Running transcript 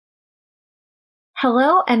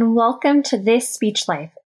Hello and welcome to This Speech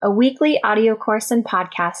Life, a weekly audio course and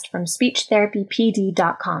podcast from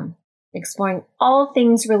speechtherapypd.com, exploring all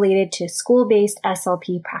things related to school-based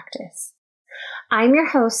SLP practice. I'm your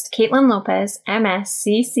host, Caitlin Lopez, MS,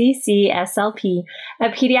 CCC-SLP, a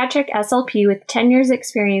pediatric SLP with 10 years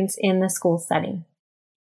experience in the school setting.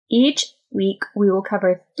 Each week, we will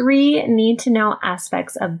cover 3 need-to-know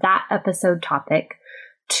aspects of that episode topic,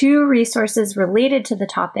 2 resources related to the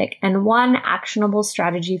topic, and 1 actionable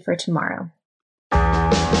strategy for tomorrow.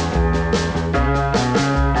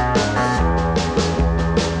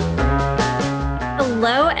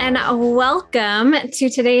 Hello and welcome to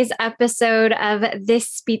today's episode of This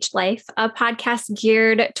Speech Life, a podcast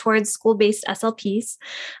geared towards school-based SLPs.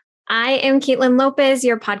 I am Caitlin Lopez,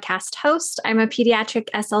 your podcast host. I'm a pediatric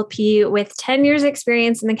SLP with 10 years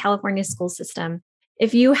experience in the California school system.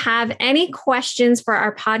 If you have any questions for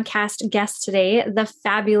our podcast guest today, the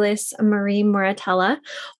fabulous Marie Muratalla,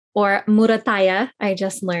 or Muratalla, I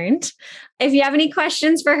just learned. If you have any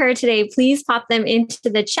questions for her today, please pop them into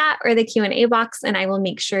the chat or the Q&A box, and I will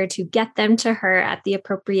make sure to get them to her at the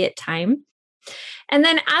appropriate time. And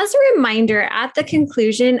then as a reminder, at the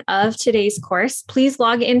conclusion of today's course, please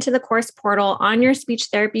log into the course portal on your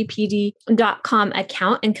speechtherapypd.com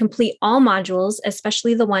account and complete all modules,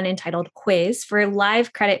 especially the one entitled Quiz, for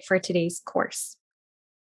live credit for today's course.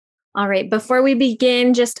 All right, before we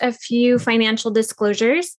begin, just a few financial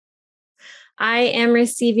disclosures. I am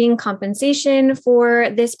receiving compensation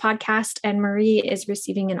for this podcast, and Marie is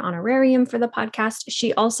receiving an honorarium for the podcast.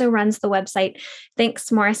 She also runs the website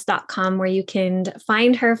thanksmorris.com, where you can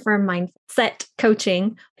find her for mindset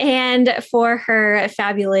coaching and for her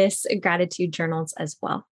fabulous gratitude journals as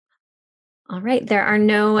well. All right, there are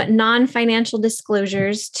no non-financial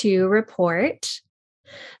disclosures to report.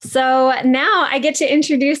 So now I get to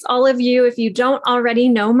introduce all of you, if you don't already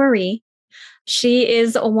know Marie. She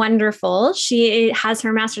is wonderful. She has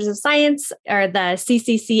her Master's of Science, or the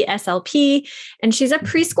CCC-SLP, and she's a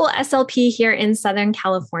preschool SLP here in Southern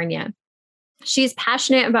California. She's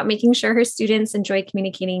passionate about making sure her students enjoy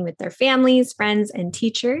communicating with their families, friends, and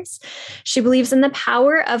teachers. She believes in the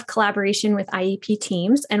power of collaboration with IEP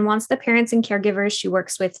teams and wants the parents and caregivers she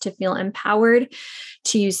works with to feel empowered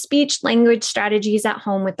to use speech language strategies at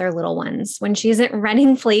home with their little ones. When she isn't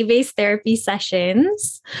running play-based therapy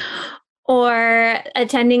sessions or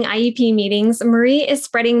attending IEP meetings, Marie is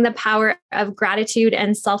spreading the power of gratitude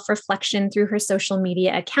and self-reflection through her social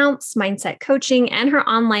media accounts, mindset coaching, and her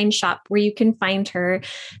online shop, where you can find her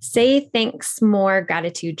Say Thanks More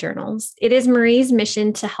gratitude journals. It is Marie's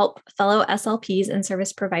mission to help fellow SLPs and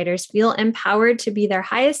service providers feel empowered to be their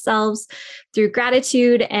highest selves through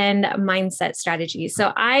gratitude and mindset strategies.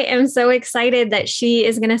 So I am so excited that she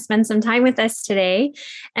is going to spend some time with us today.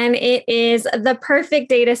 And it is the perfect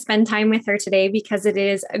day to spend time with her today because it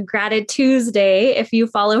is Gratitude Tuesday if you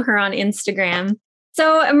follow her on Instagram.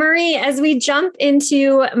 So Marie, as we jump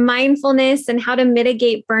into mindfulness and how to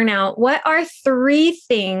mitigate burnout, what are 3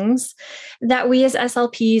 things that we as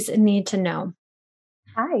SLPs need to know?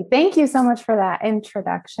 Hi, thank you so much for that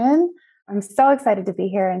introduction. I'm so excited to be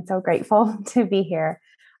here and so grateful to be here.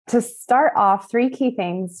 To start off, 3 key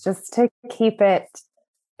things, just to keep it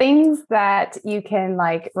things that you can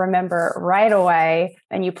remember right away.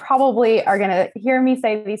 And you probably are going to hear me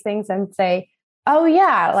say these things and say, oh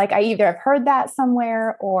yeah, I either have heard that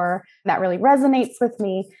somewhere or that really resonates with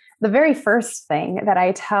me. The very first thing that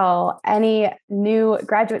I tell any new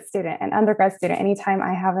graduate student and undergrad student, anytime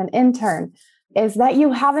I have an intern, is that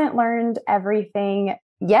you haven't learned everything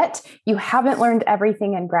yet. You haven't learned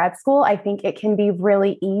everything in grad school. I think it can be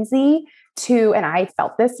really easy to, and I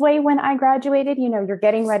felt this way when I graduated, you're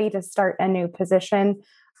getting ready to start a new position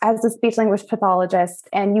as a speech language pathologist,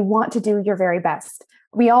 and you want to do your very best.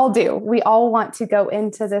 We all do. We all want to go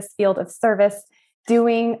into this field of service,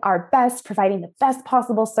 doing our best, providing the best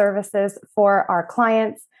possible services for our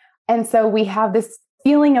clients. And so we have this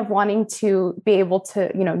feeling of wanting to be able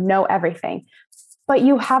to, know everything. But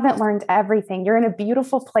you haven't learned everything. You're in a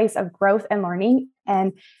beautiful place of growth and learning.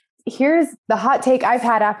 And here's the hot take I've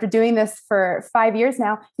had after doing this for 5 years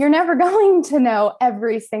now. You're never going to know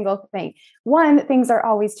every single thing. One, things are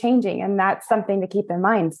always changing, and that's something to keep in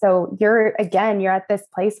mind. So you're at this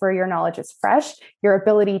place where your knowledge is fresh. Your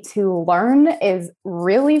ability to learn is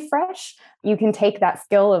really fresh. You can take that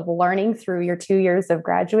skill of learning through your 2 years of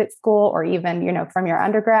graduate school, or even, from your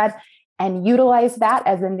undergrad, and utilize that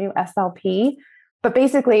as a new SLP. But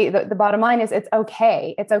basically, the bottom line is it's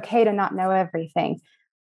okay. It's okay to not know everything.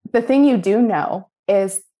 The thing you do know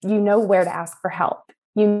is where to ask for help.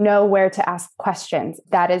 You know where to ask questions.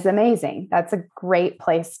 That is amazing. That's a great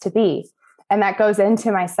place to be. And that goes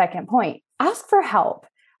into my second point. ask for help.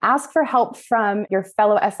 Ask for help from your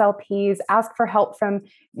fellow SLPs. Ask for help from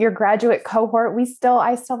your graduate cohort. I still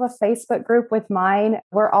have a Facebook group with mine.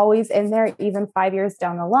 We're always in there, even 5 years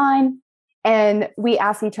down the line. And we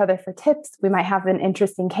ask each other for tips. We might have an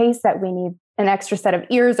interesting case that we need an extra set of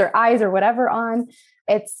ears or eyes or whatever on.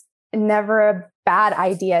 It's never a bad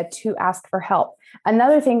idea to ask for help.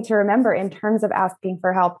 Another thing to remember in terms of asking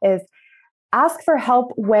for help is ask for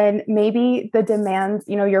help when maybe the demands,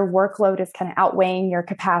 your workload is kind of outweighing your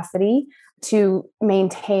capacity to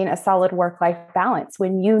maintain a solid work-life balance.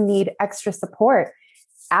 When you need extra support,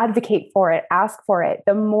 advocate for it, ask for it.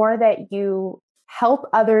 The more that you help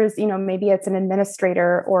others, maybe it's an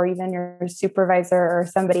administrator or even your supervisor or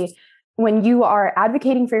somebody, when you are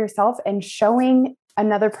advocating for yourself and showing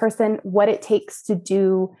another person what it takes to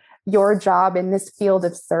do your job in this field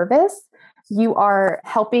of service, you are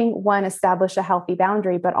helping one establish a healthy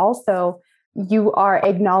boundary, but also you are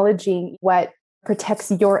acknowledging what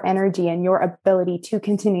protects your energy and your ability to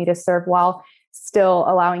continue to serve while still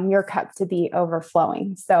allowing your cup to be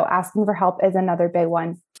overflowing. So asking for help is another big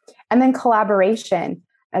one. And then collaboration.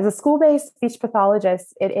 As a school-based speech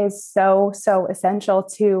pathologist, it is so, so essential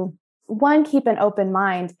to, one, keep an open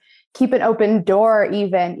mind, keep an open door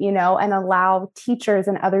even, and allow teachers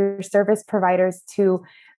and other service providers to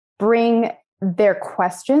bring their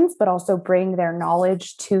questions, but also bring their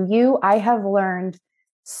knowledge to you. I have learned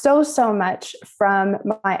so, so much from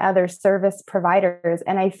my other service providers.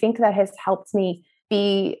 And I think that has helped me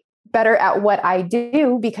be better at what I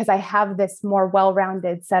do because I have this more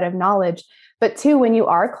well-rounded set of knowledge. But two, when you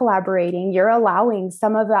are collaborating, you're allowing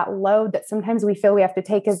some of that load that sometimes we feel we have to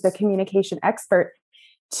take as the communication expert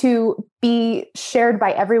to be shared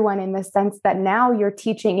by everyone, in the sense that now you're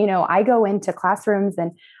teaching, I go into classrooms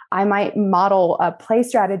and I might model a play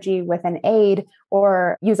strategy with an aide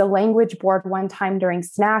or use a language board one time during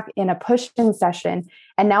snack in a push-in session.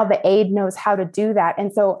 And now the aide knows how to do that.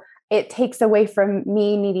 And so it takes away from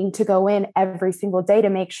me needing to go in every single day to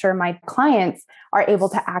make sure my clients are able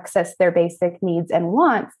to access their basic needs and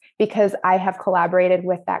wants because I have collaborated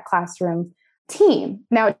with that classroom team.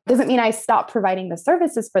 Now, it doesn't mean I stop providing the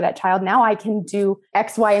services for that child. Now I can do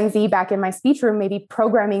X, Y, and Z back in my speech room, maybe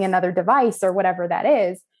programming another device or whatever that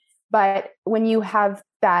is. But when you have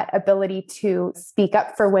that ability to speak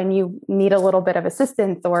up for when you need a little bit of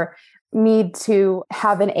assistance or need to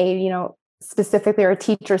have an aide, specifically, or a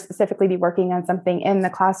teacher specifically be working on something in the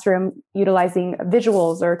classroom, utilizing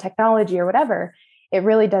visuals or technology or whatever, it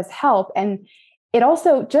really does help. And it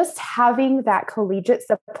also, just having that collegiate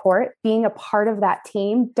support, being a part of that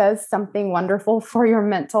team does something wonderful for your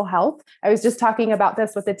mental health. I was just talking about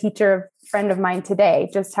this with a teacher friend of mine today,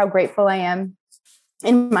 just how grateful I am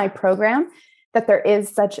in my program that there is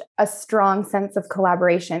such a strong sense of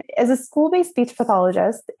collaboration. As a school-based speech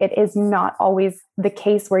pathologist, it is not always the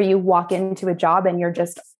case where you walk into a job and you're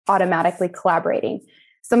just automatically collaborating.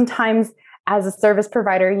 Sometimes as a service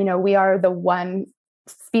provider, we are the one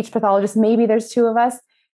speech pathologist, maybe there's two of us,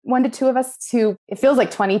 1 to 2 of us to, it feels like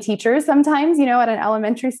 20 teachers sometimes, at an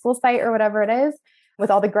elementary school site or whatever it is, with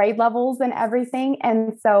all the grade levels and everything.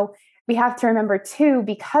 And so we have to remember too,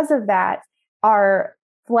 because of that, our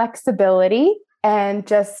flexibility and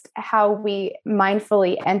just how we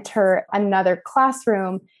mindfully enter another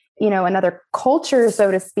classroom, another culture,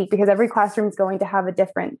 so to speak, because every classroom is going to have a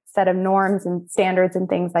different set of norms and standards and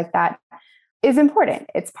things like that, is important.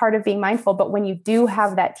 It's part of being mindful. But when you do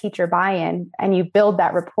have that teacher buy-in and you build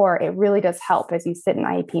that rapport, it really does help as you sit in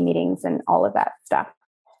IEP meetings and all of that stuff.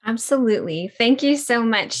 Absolutely. Thank you so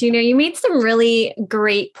much. You made some really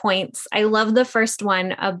great points. I love the first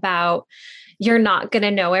one about you're not going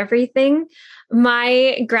to know everything.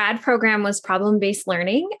 My grad program was problem-based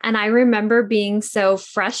learning. And I remember being so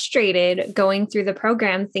frustrated going through the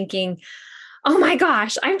program thinking, oh my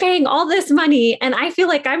gosh, I'm paying all this money and I feel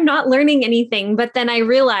like I'm not learning anything. But then I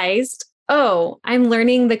realized, oh, I'm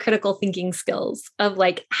learning the critical thinking skills of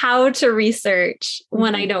how to research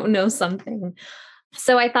when I don't know something.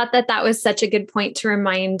 So I thought that that was such a good point to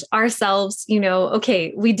remind ourselves,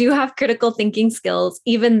 okay, we do have critical thinking skills,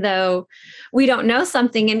 even though we don't know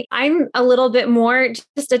something. And I'm a little bit more,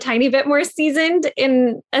 just a tiny bit more seasoned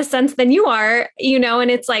in a sense than you are,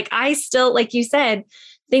 and it's I still, like you said,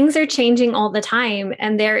 things are changing all the time.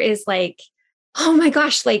 And there is oh my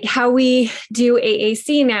gosh, how we do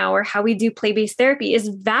AAC now or how we do play-based therapy is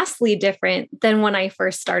vastly different than when I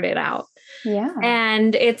first started out. Yeah.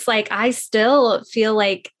 And it's I still feel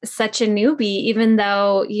like such a newbie, even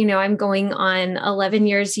though, I'm going on 11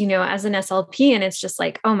 years, as an SLP. And it's just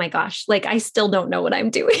oh my gosh, I still don't know what I'm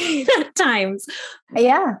doing at times.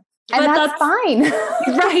 Yeah. And but that's fine.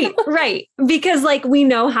 Right, right. Because like we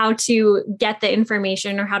know how to get the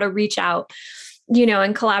information or how to reach out,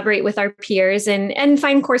 and collaborate with our peers and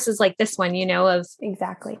find courses like this one, of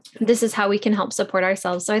Exactly. this is how we can help support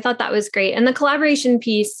ourselves. So I thought that was great. And the collaboration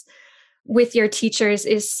piece with your teachers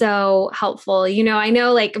is so helpful. I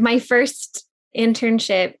know like my first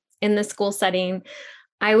internship in the school setting,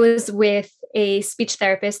 I was with a speech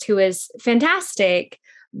therapist who was fantastic,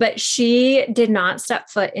 but she did not step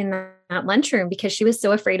foot in that lunchroom because she was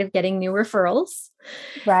so afraid of getting new referrals.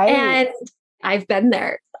 Right. And I've been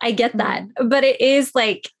there. I get that. But it is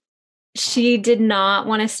like, she did not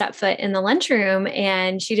want to step foot in the lunchroom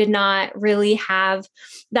and she did not really have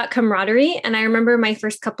that camaraderie. And I remember my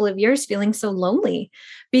first couple of years feeling so lonely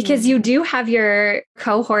because you do have your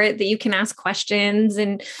cohort that you can ask questions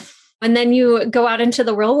and then you go out into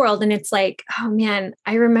the real world and it's like, oh man,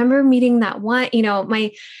 I remember meeting that one, I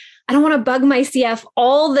don't want to bug my CF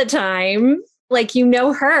all the time. Like,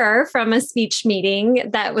 her from a speech meeting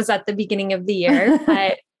that was at the beginning of the year,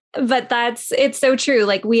 but it's so true.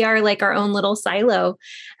 Like we are like our own little silo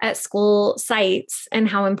at school sites and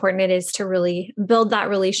how important it is to really build that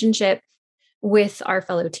relationship with our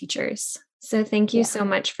fellow teachers. So thank you so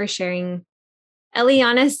much for sharing.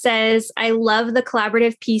 Eliana says, I love the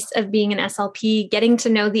collaborative piece of being an SLP. Getting to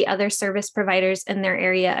know the other service providers in their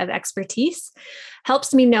area of expertise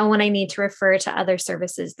helps me know when I need to refer to other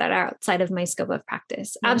services that are outside of my scope of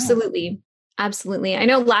practice. Yeah. Absolutely. Absolutely. I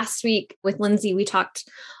know last week with Lindsay, we talked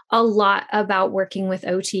a lot about working with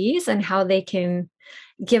OTs and how they can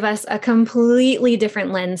give us a completely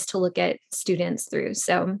different lens to look at students through.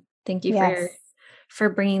 So thank you for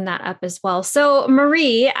bringing that up as well. So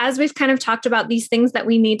Marie, as we've kind of talked about these things that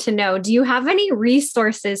we need to know, do you have any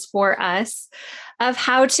resources for us of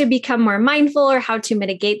how to become more mindful or how to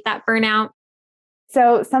mitigate that burnout?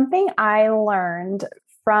 So something I learned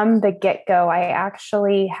from the get-go, I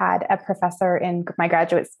actually had a professor in my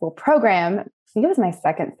graduate school program. I think it was my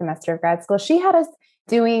second semester of grad school. She had us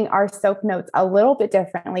doing our SOAP notes a little bit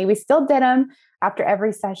differently. We still did them after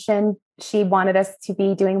every session. She wanted us to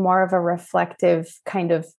be doing more of a reflective,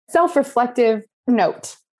 kind of self-reflective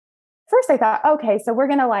note. First, I thought, okay, so we're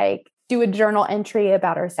going to like do a journal entry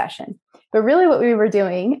about our session. But really what we were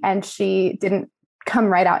doing, and she didn't come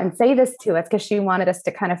right out and say this to us because she wanted us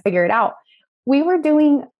to kind of figure it out. We were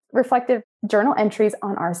doing reflective journal entries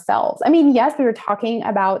on ourselves. I mean, yes, we were talking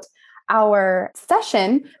about our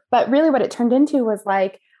session, but really what it turned into was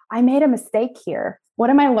like, I made a mistake here.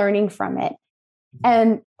 What am I learning from it?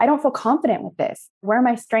 And I don't feel confident with this. Where are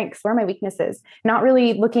my strengths? Where are my weaknesses? Not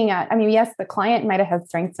really looking at, yes, the client might have had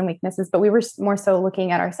strengths and weaknesses, but we were more so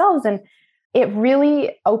looking at ourselves. And it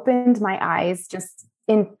really opened my eyes just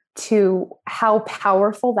into how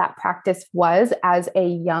powerful that practice was as a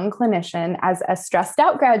young clinician, as a stressed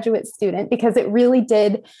out graduate student, because it really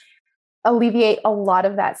did alleviate a lot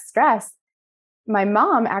of that stress. My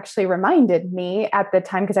mom actually reminded me at the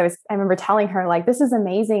time, because I remember telling her like, this is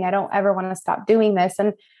amazing. I don't ever want to stop doing this.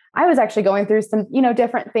 And I was actually going through some,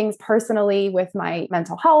 different things personally with my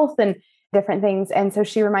mental health and different things. And so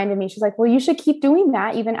she reminded me, she's like, well, you should keep doing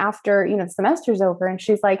that even after, the semester's over. And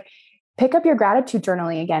she's like, pick up your gratitude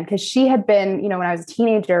journaling again. Cause she had been, when I was a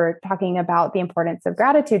teenager, talking about the importance of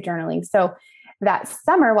gratitude journaling. So that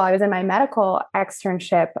summer, while I was in my medical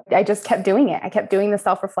externship, I just kept doing it. I kept doing the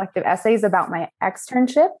self-reflective essays about my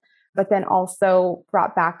externship, but then also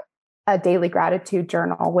brought back a daily gratitude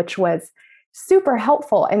journal, which was super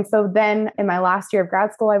helpful. And so then in my last year of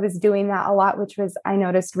grad school, I was doing that a lot, which was, I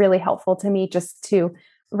noticed, really helpful to me just to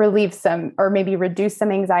relieve some, or maybe reduce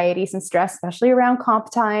some anxiety, some stress, especially around comp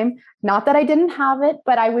time. Not that I didn't have it,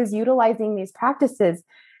 but I was utilizing these practices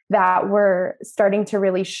that were starting to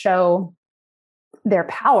really show their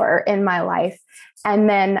power in my life. And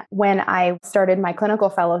then when I started my clinical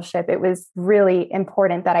fellowship, it was really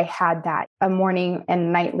important that I had that a morning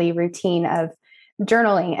and nightly routine of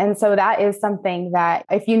journaling. And so that is something that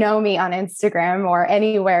if you know me on Instagram or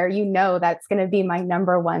anywhere, that's going to be my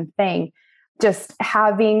number one thing. Just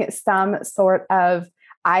having some sort of,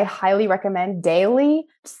 I highly recommend daily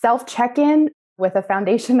self-check-in with a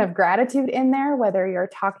foundation of gratitude in there, whether you're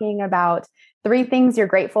talking about 3 things you're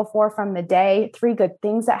grateful for from the day, 3 good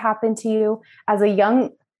things that happened to you. As a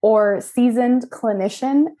young or seasoned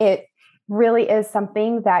clinician, it really is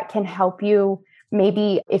something that can help you.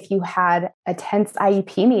 Maybe if you had a tense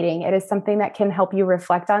IEP meeting, it is something that can help you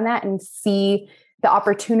reflect on that and see the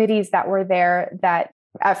opportunities that were there that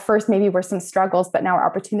at first maybe were some struggles, but now are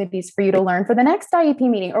opportunities for you to learn for the next IEP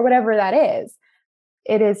meeting or whatever that is.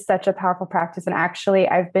 It is such a powerful practice. And actually,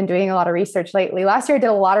 I've been doing a lot of research lately. Last year, I did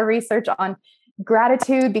a lot of research on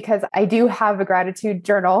gratitude, because I do have a gratitude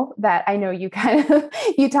journal that I know you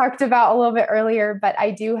you talked about a little bit earlier, but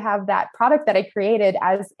I do have that product that I created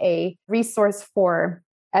as a resource for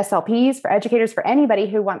SLPs, for educators, for anybody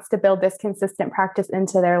who wants to build this consistent practice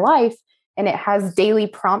into their life. And it has daily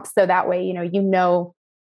prompts. So that way,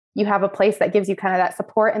 you have a place that gives you kind of that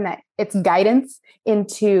support and that it's guidance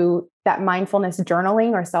into that mindfulness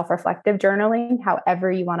journaling or self-reflective journaling,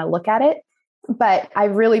 however you want to look at it. But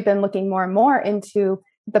I've really been looking more and more into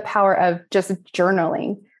the power of just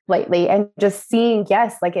journaling lately and just seeing,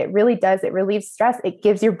 yes, like it really does. It relieves stress. It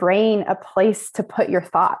gives your brain a place to put your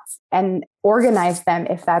thoughts and organize them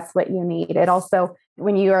if that's what you need. It also,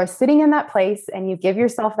 when you are sitting in that place and you give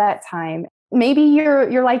yourself that time, maybe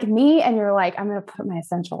you're like me and you're like, I'm going to put my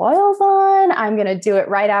essential oils on. I'm going to do it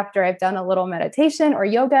right after I've done a little meditation or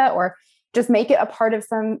yoga, or just make it a part of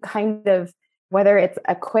some kind of, whether it's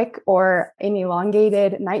a quick or an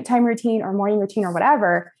elongated nighttime routine or morning routine or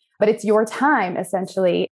whatever, but it's your time.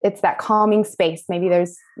 Essentially, it's that calming space. Maybe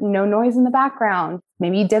there's no noise in the background.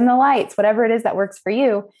 Maybe you dim the lights, whatever it is that works for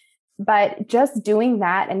you. But just doing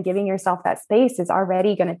that and giving yourself that space is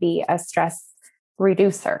already going to be a stress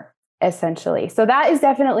reducer, essentially. So that is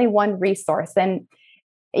definitely one resource. And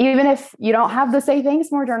even if you don't have the Say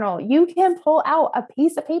Thanks More journal, you can pull out a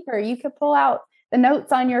piece of paper. You could pull out the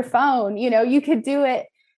notes on your phone. You could do it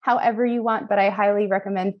however you want, but I highly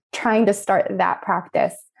recommend trying to start that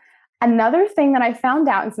practice. Another thing that I found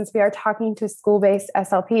out, and since we are talking to school-based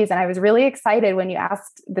SLPs, and I was really excited when you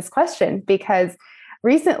asked this question, because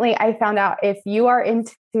recently I found out if you are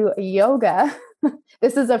into yoga,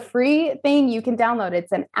 this is a free thing you can download.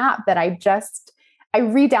 It's an app that I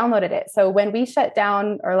re-downloaded it. So when we shut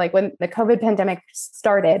down, or like when the COVID pandemic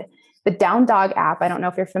started, the Down Dog app, I don't know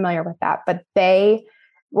if you're familiar with that, but they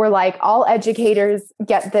were like, all educators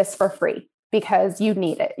get this for free because you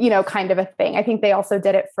need it, kind of a thing. I think they also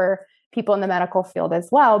did it for people in the medical field as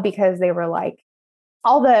well, because they were like,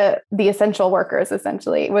 all the essential workers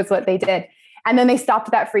essentially was what they did. And then they stopped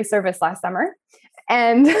that free service last summer.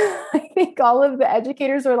 And I think all of the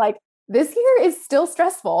educators were like, this year is still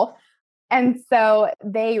stressful. And so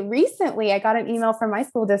I got an email from my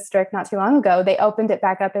school district not too long ago. They opened it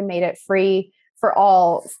back up and made it free for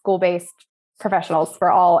all school-based professionals, for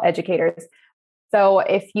all educators. So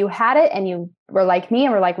if you had it and you were like me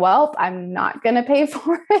and were like, well, I'm not going to pay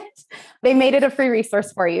for it, they made it a free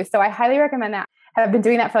resource for you. So I highly recommend that. I've been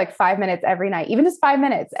doing that for like 5 minutes every night, even just 5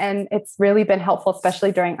 minutes. And it's really been helpful,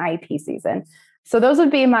 especially during IEP season. So those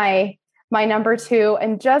would be my number two.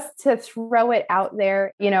 And just to throw it out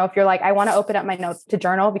there, if you're like, I want to open up my notes to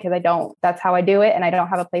journal because that's how I do it. And I don't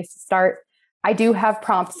have a place to start. I do have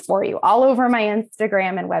prompts for you all over my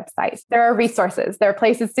Instagram and website. There are resources. There are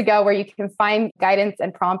places to go where you can find guidance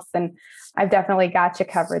and prompts. And I've definitely got you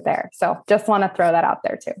covered there. So just want to throw that out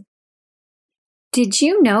there too. Did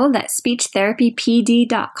you know that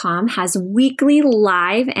speechtherapypd.com has weekly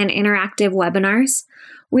live and interactive webinars?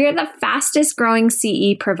 We are the fastest growing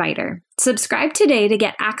CE provider. Subscribe today to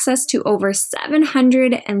get access to over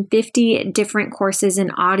 750 different courses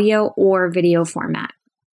in audio or video format.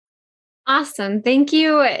 Awesome. Thank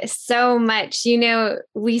you so much.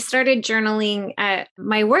 We started journaling at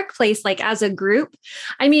my workplace, like as a group.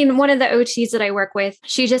 I mean, one of the OTs that I work with,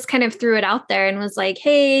 she just kind of threw it out there and was like,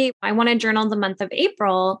 hey, I want to journal the month of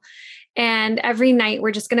April. And every night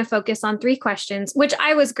we're just going to focus on 3 questions, which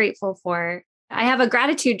I was grateful for. I have a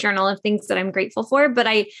gratitude journal of things that I'm grateful for, but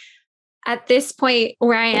at this point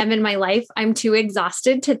where I am in my life, I'm too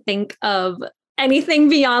exhausted to think of anything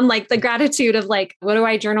beyond like the gratitude of like, what do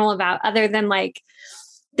I journal about other than like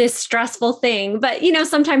this stressful thing? But,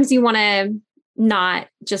 sometimes you want to not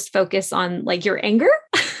just focus on like your anger.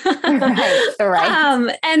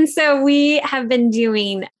 Right. And so we have been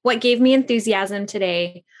doing what gave me enthusiasm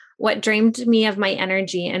today, what drained me of my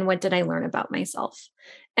energy, and what did I learn about myself?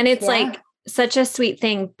 And it's like such a sweet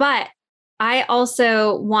thing. But I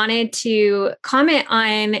also wanted to comment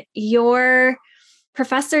on your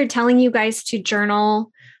professor telling you guys to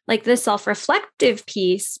journal, like the self-reflective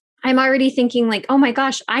piece. I'm already thinking like, oh my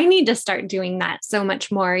gosh, I need to start doing that so much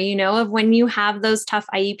more, of when you have those tough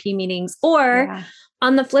IEP meetings, or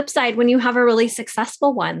on the flip side, when you have a really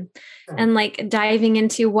successful one, and like diving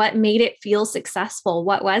into what made it feel successful.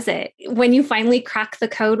 What was it? When you finally crack the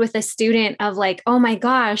code with a student of like, oh my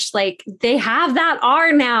gosh, like they have that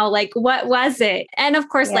R now, like what was it? And of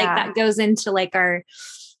course, like that goes into like our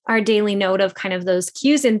daily note of kind of those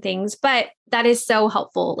cues and things, but that is so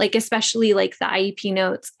helpful. Like, especially like the IEP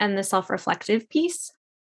notes and the self-reflective piece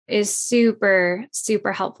is super,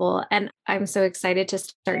 super helpful. And I'm so excited to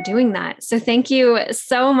start doing that. So thank you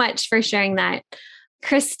so much for sharing that.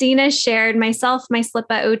 Christina shared, myself, my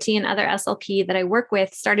SLPA OT, and other SLP that I work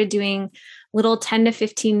with started doing little 10 to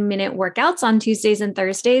 15 minute workouts on Tuesdays and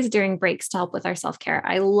Thursdays during breaks to help with our self-care.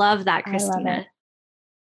 I love that, Christina. I love it.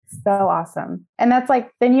 So awesome. And that's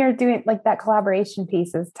like, then you're doing like that collaboration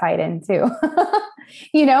piece is tied in too.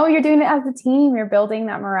 You're doing it as a team, you're building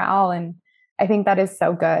that morale. And I think that is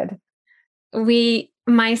so good.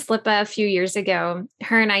 My SLPA a few years ago,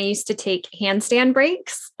 her and I used to take handstand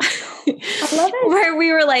breaks. I love it. Where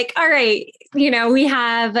we were like, all right, we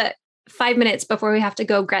have 5 minutes before we have to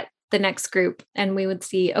go get the next group. And we would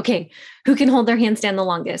see, okay, who can hold their handstand the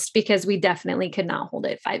longest? Because we definitely could not hold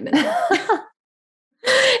it 5 minutes.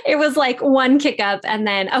 It was like one kick up and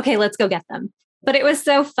then, okay, let's go get them. But it was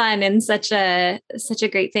so fun and such a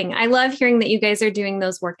great thing. I love hearing that you guys are doing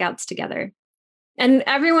those workouts together. And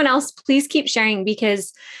everyone else, please keep sharing,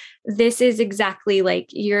 because this is exactly like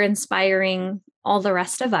you're inspiring all the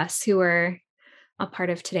rest of us who are a part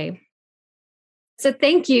of today. So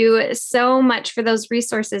thank you so much for those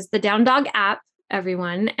resources, the Down Dog app,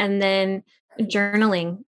 everyone, and then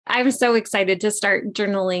journaling. I'm so excited to start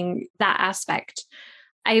journaling that aspect.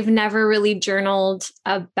 I've never really journaled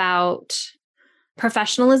about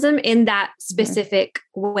professionalism in that specific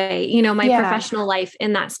way, my professional life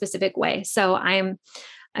in that specific way. So I'm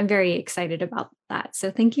very excited about that.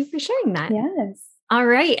 So thank you for sharing that. Yes. All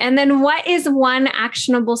right. And then what is one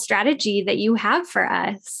actionable strategy that you have for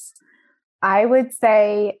us? I would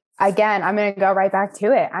say, again, I'm going to go right back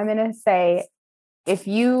to it. I'm going to say, if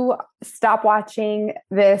you stop watching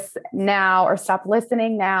this now or stop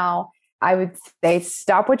listening now, I would say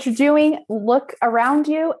stop what you're doing, look around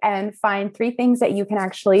you and find 3 things that you can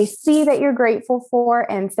actually see that you're grateful for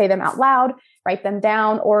and say them out loud, write them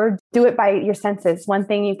down, or do it by your senses. 1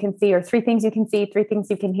 thing you can see, or 3 things you can see, 3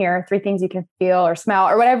 things you can hear, 3 things you can feel or smell,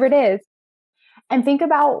 or whatever it is. And think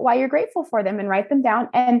about why you're grateful for them and write them down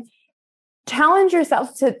and challenge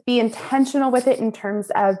yourself to be intentional with it in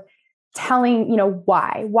terms of telling,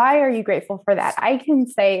 why are you grateful for that? I can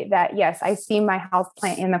say that, yes, I see my house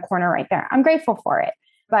plant in the corner right there. I'm grateful for it,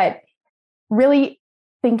 but really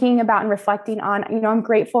thinking about and reflecting on, I'm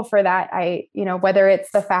grateful for that. Whether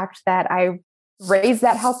it's the fact that I raised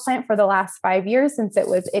that house plant for the last 5 years since it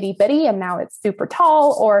was itty bitty and now it's super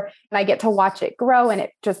tall, and I get to watch it grow and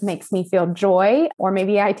it just makes me feel joy. Or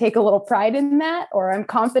maybe I take a little pride in that, or I'm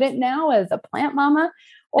confident now as a plant mama,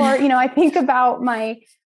 or, I think about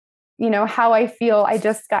how I feel. I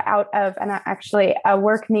just got out of a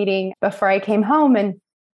work meeting before I came home, and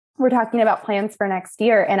we're talking about plans for next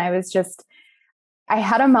year. And I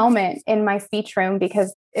had a moment in my speech room,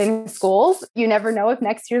 because in schools, you never know if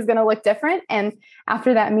next year is going to look different. And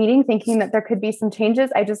after that meeting, thinking that there could be some changes,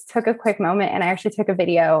 I just took a quick moment and I actually took a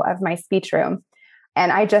video of my speech room.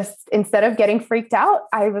 And I just, instead of getting freaked out,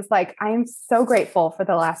 I was like, I am so grateful for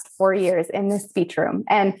the last 4 years in this speech room,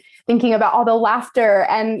 and thinking about all the laughter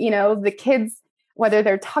and, the kids, whether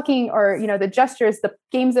they're talking or, the gestures, the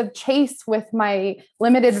games of chase with my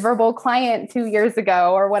limited verbal client 2 years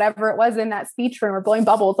ago, or whatever it was in that speech room, or blowing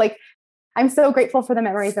bubbles. Like, I'm so grateful for the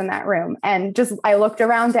memories in that room. And just, I looked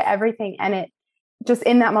around at everything, and it just,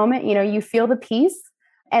 in that moment, you feel the peace.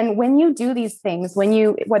 And when you do these things,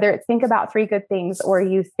 whether it's think about 3 good things, or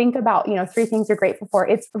you think about, 3 things you're grateful for,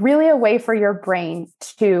 it's really a way for your brain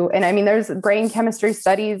to, and I mean, there's brain chemistry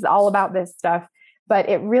studies all about this stuff, but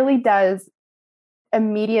it really does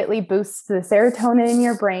immediately boost the serotonin in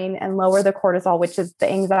your brain and lower the cortisol, which is the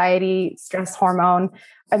anxiety, stress hormone,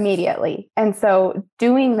 immediately. And so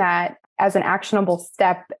doing that as an actionable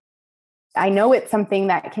step, I know it's something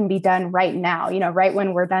that can be done right now, right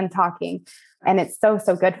when we're done talking. And it's so,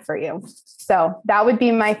 so good for you. So that would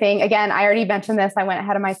be my thing. Again, I already mentioned this. I went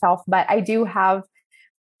ahead of myself, but I do have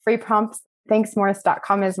free prompts.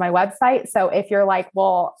 Thanksmorris.com is my website. So if you're like,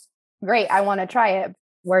 well, great, I want to try it,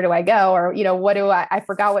 where do I go? Or, what do I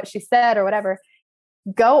forgot what she said or whatever.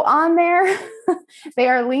 Go on there. They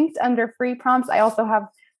are linked under free prompts. I also have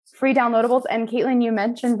free downloadables. And Caitlin, you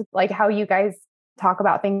mentioned like how you guys talk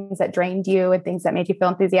about things that drained you and things that made you feel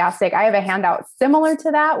enthusiastic. I have a handout similar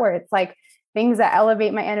to that, where it's like things that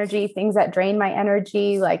elevate my energy, things that drain my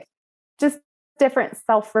energy, like just different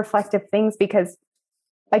self-reflective things. Because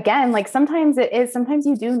again, like sometimes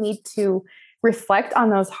you do need to reflect on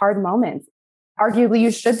those hard moments. Arguably,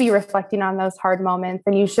 you should be reflecting on those hard moments,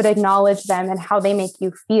 and you should acknowledge them and how they make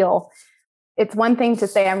you feel. It's one thing to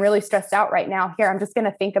say, I'm really stressed out right now. Here, I'm just going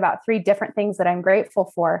to think about 3 different things that I'm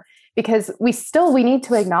grateful for, because we need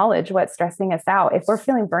to acknowledge what's stressing us out. If we're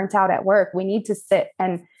feeling burnt out at work, we need to sit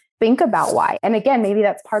and think about why. And again, maybe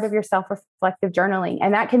that's part of your self-reflective journaling.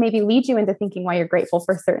 And that can maybe lead you into thinking why you're grateful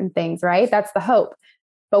for certain things, right? That's the hope.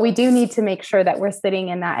 But we do need to make sure that we're sitting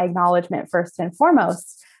in that acknowledgement first and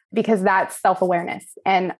foremost, because that's self-awareness.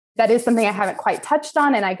 And that is something I haven't quite touched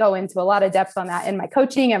on. And I go into a lot of depth on that in my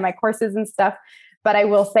coaching and my courses and stuff. But I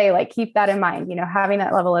will say, like, keep that in mind. Having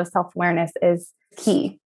that level of self-awareness is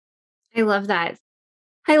key. I love that.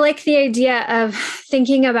 I like the idea of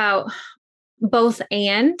thinking about both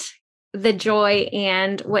and the joy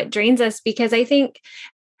and what drains us, because I think,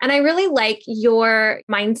 and I really like your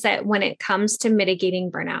mindset when it comes to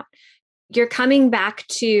mitigating burnout. You're coming back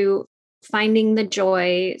to finding the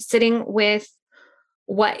joy, sitting with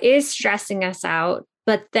what is stressing us out,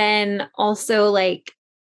 but then also like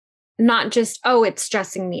not just, oh, it's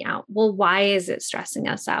stressing me out. Well, why is it stressing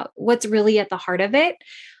us out? What's really at the heart of it?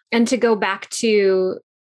 And to go back to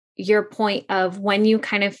your point of when you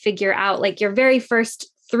kind of figure out like your very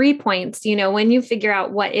first 3 points, when you figure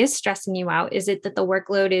out what is stressing you out, is it that the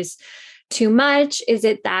workload is too much? Is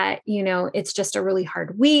it that, it's just a really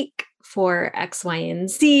hard week for X, Y, and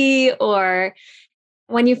Z? Or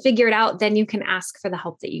when you figure it out, then you can ask for the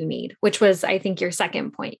help that you need, which was, I think, your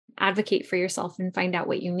second point. Advocate for yourself and find out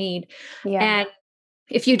what you need. Yeah. And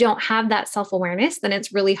if you don't have that self-awareness, then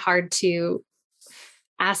it's really hard to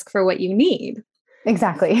ask for what you need.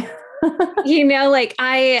 Exactly. Like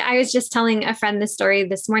I was just telling a friend this story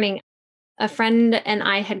this morning. A friend and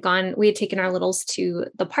I we had taken our littles to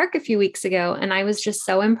the park a few weeks ago. And I was just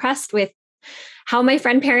so impressed with how my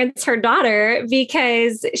friend parents her daughter,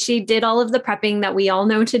 because she did all of the prepping that we all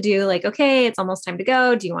know to do. Like, okay, it's almost time to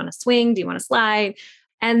go. Do you want to swing? Do you want to slide?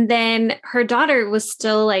 And then her daughter was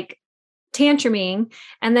still like tantruming.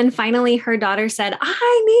 And then finally her daughter said,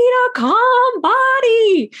 I need a calm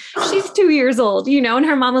body. She's 2 years old, and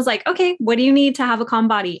her mom was like, okay, what do you need to have a calm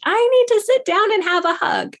body? I need to sit down and have a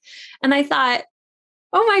hug. And I thought,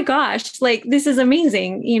 oh my gosh, like this is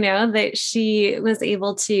amazing, that she was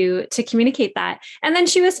able to communicate that. And then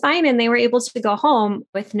she was fine and they were able to go home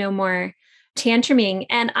with no more tantruming.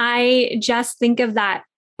 And I just think of that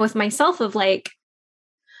with myself of like,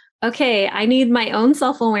 okay, I need my own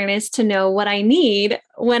self-awareness to know what I need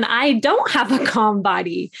when I don't have a calm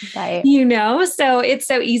body, right. So it's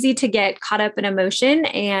so easy to get caught up in emotion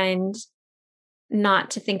and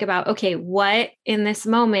not to think about, okay, what in this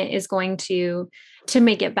moment is going to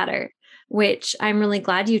make it better, which I'm really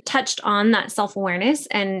glad you touched on that self-awareness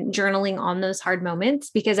and journaling on those hard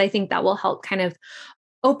moments, because I think that will help kind of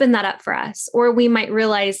open that up for us. Or we might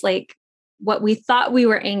realize like what we thought we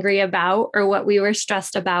were angry about or what we were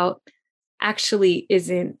stressed about actually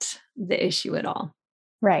isn't the issue at all.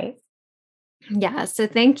 Right. Yeah. So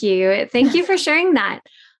thank you. Thank you for sharing that.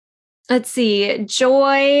 Let's see.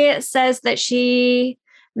 Joy says that she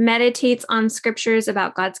meditates on scriptures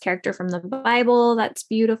about God's character from the Bible. That's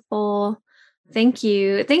beautiful. Thank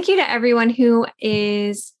you. Thank you to everyone who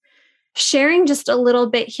is sharing just a little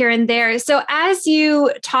bit here and there. So as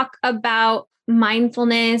you talk about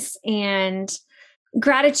mindfulness and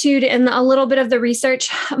gratitude and a little bit of the research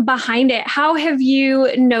behind it, how have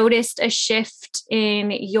you noticed a shift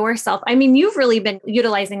in yourself? I mean, you've really been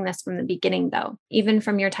utilizing this from the beginning, though, even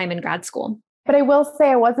from your time in grad school. But I will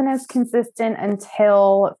say I wasn't as consistent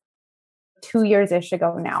until 2 years-ish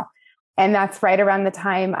ago now. And that's right around the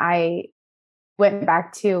time I went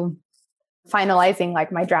back to finalizing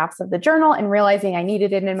like my drafts of the journal and realizing I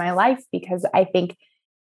needed it in my life, because I think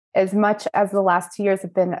as much as the last 2 years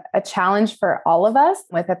have been a challenge for all of us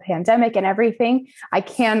with a pandemic and everything, I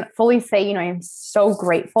can fully say, I'm so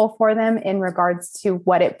grateful for them in regards to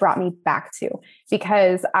what it brought me back to,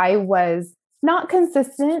 because I was not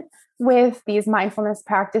consistent with these mindfulness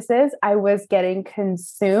practices. I was getting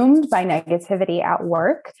consumed by negativity at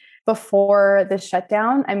work before the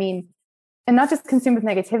shutdown. I mean, and not just consumed with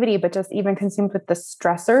negativity, but just even consumed with the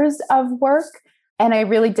stressors of work. And I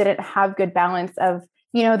really didn't have good balance of,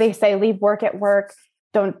 they say leave work at work,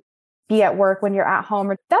 don't be at work when you're at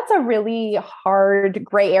home. That's a really hard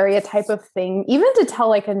gray area type of thing, even to tell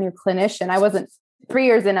like a new clinician. I wasn't 3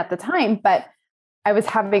 years in at the time, but I was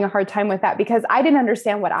having a hard time with that because I didn't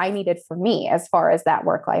understand what I needed for me as far as that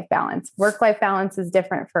work-life balance. Work-life balance is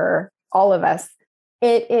different for all of us.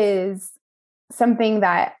 It is something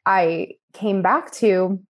that I came back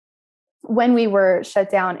to when we were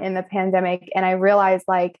shut down in the pandemic. And I realized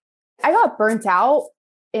like I got burnt out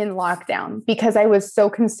in lockdown because I was so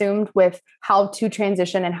consumed with how to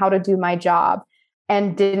transition and how to do my job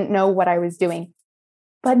and didn't know what I was doing.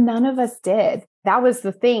 But none of us did. That was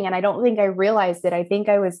the thing. And I don't think I realized it. I think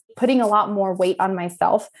I was putting a lot more weight on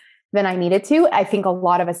myself than I needed to. I think a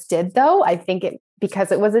lot of us did, though. I think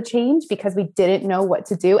because it was a change, because we didn't know what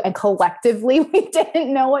to do. And collectively, we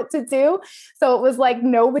didn't know what to do. So it was like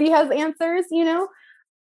nobody has answers,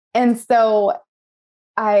 And so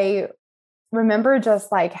I remember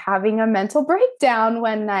just like having a mental breakdown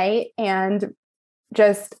one night and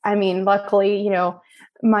luckily,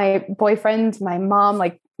 my boyfriend, my mom,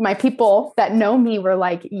 like my people that know me were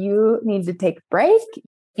like, you need to take a break.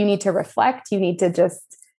 You need to reflect. You need to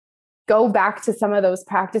just go back to some of those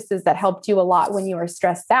practices that helped you a lot when you were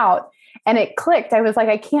stressed out. And it clicked. I was like,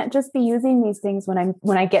 I can't just be using these things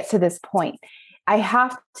when I get to this point. I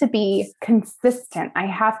have to be consistent. I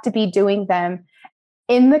have to be doing them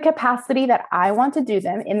in the capacity that I want to do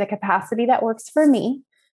them, in the capacity that works for me,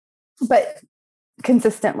 but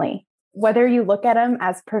consistently. Whether you look at them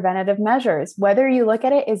as preventative measures, whether you look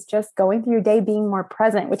at it as just going through your day being more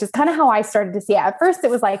present, which is kind of how I started to see it. At first,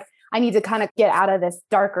 it was like, I need to kind of get out of this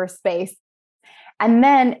darker space. And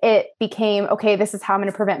then it became, okay, this is how I'm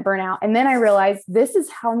going to prevent burnout. And then I realized this is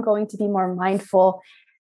how I'm going to be more mindful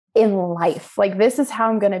in life. Like, this is how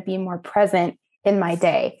I'm going to be more present in my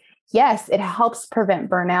day. Yes, it helps prevent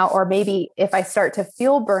burnout. Or maybe if I start to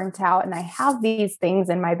feel burnt out and I have these things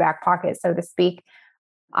in my back pocket, so to speak,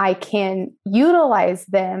 I can utilize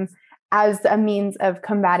them as a means of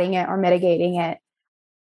combating it or mitigating it.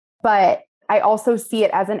 But I also see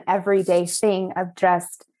it as an everyday thing of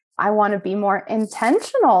just, I want to be more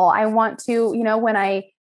intentional. I want to, when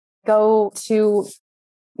I go to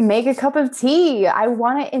make a cup of tea, I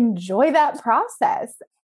want to enjoy that process.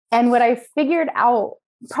 And what I figured out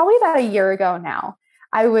probably about a year ago now,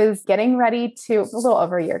 I was getting ready to, a little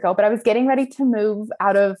over a year ago, but I was getting ready to move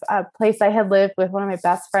out of a place I had lived with one of my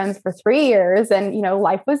best friends for 3 years. And,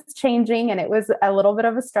 life was changing and it was a little bit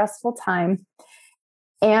of a stressful time.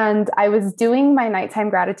 And I was doing my nighttime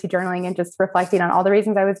gratitude journaling and just reflecting on all the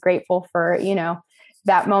reasons I was grateful for,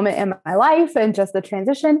 that moment in my life and just the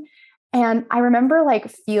transition. And I remember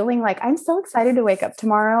like feeling like I'm so excited to wake up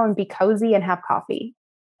tomorrow and be cozy and have coffee.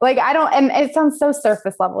 Like and it sounds so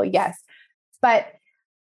surface level, yes. But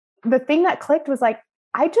the thing that clicked was like,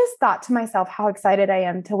 I just thought to myself how excited I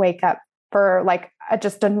am to wake up for like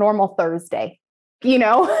just a normal Thursday,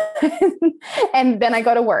 and then I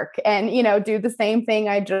go to work and, do the same thing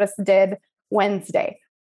I just did Wednesday.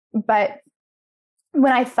 But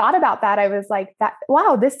when I thought about that, I was like,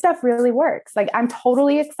 wow, this stuff really works. Like, I'm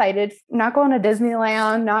totally excited, not going to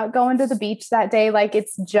Disneyland, not going to the beach that day. Like,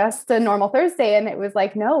 it's just a normal Thursday. And it was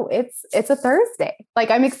like, no, it's a Thursday.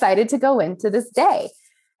 Like, I'm excited to go into this day.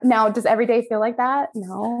 Now, does every day feel like that?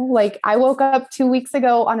 No. Like, I woke up 2 weeks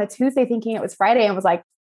ago on a Tuesday thinking it was Friday and was like,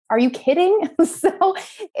 are you kidding? So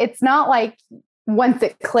it's not like once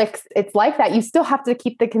it clicks, it's like that. You still have to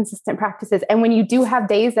keep the consistent practices. And when you do have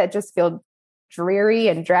days that just feel dreary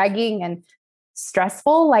and dragging and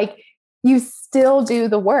stressful, like, you still do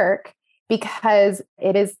the work, because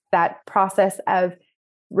it is that process of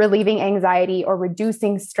relieving anxiety or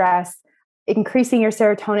reducing stress, increasing your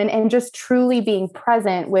serotonin, and just truly being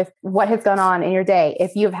present with what has gone on in your day.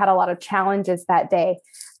 If you've had a lot of challenges that day,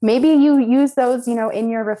 maybe you use those, in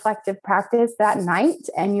your reflective practice that night,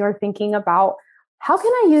 and you're thinking about, how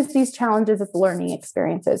can I use these challenges as learning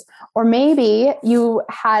experiences? Or maybe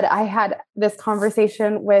I had this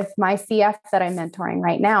conversation with my CF that I'm mentoring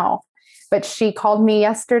right now, but she called me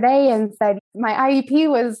yesterday and said, my IEP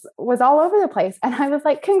was all over the place. And I was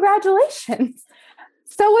like, congratulations.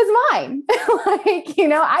 So was mine.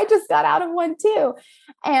 I just got out of one too.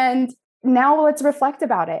 And now let's reflect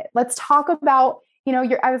about it. Let's talk about,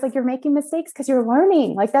 I was like, you're making mistakes because you're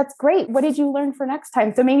learning. Like, that's great. What did you learn for next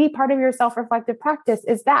time? So maybe part of your self-reflective practice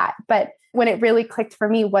is that. But when it really clicked for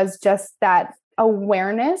me was just that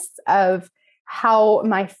awareness of how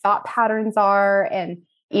my thought patterns are. And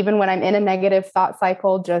even when I'm in a negative thought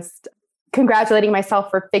cycle, just congratulating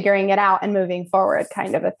myself for figuring it out and moving forward,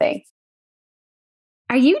 kind of a thing.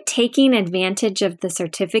 Are you taking advantage of the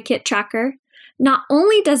certificate tracker? Not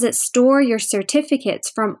only does it store your certificates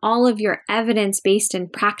from all of your evidence-based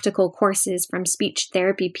and practical courses from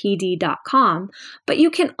speechtherapypd.com, but you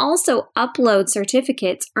can also upload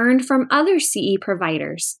certificates earned from other CE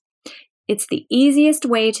providers. It's the easiest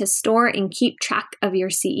way to store and keep track of your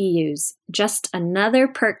CEUs. Just another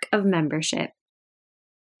perk of membership.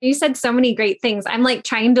 You said so many great things. I'm like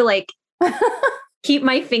trying to keep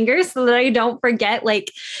my fingers so that I don't forget,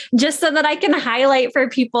 just so that I can highlight for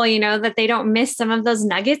people, that they don't miss some of those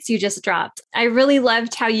nuggets you just dropped. I really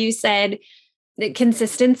loved how you said that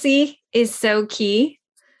consistency is so key.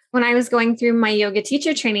 When I was going through my yoga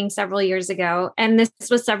teacher training several years ago, and this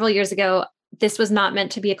was several years ago, this was not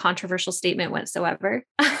meant to be a controversial statement whatsoever.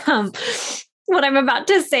 what I'm about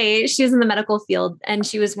to say. She was in the medical field and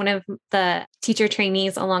she was one of the teacher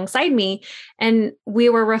trainees alongside me. And we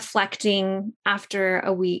were reflecting after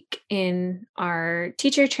a week in our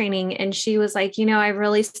teacher training. And she was like, I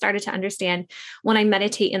really started to understand when I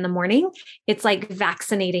meditate in the morning, it's like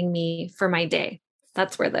vaccinating me for my day.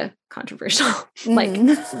 That's where the controversial,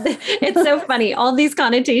 it's so funny. All these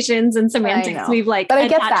connotations and semantics we've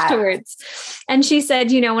attached to words. And she said,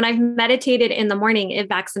 when I've meditated in the morning, it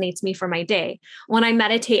vaccinates me for my day. When I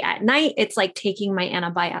meditate at night, it's like taking my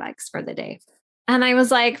antibiotics for the day. And I was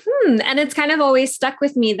like, And it's kind of always stuck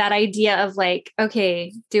with me, that idea of like,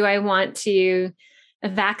 okay, do I want to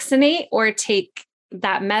vaccinate or take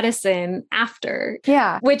that medicine after?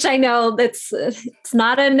 Yeah. Which I know it's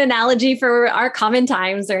not an analogy for our common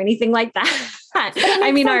times or anything like that.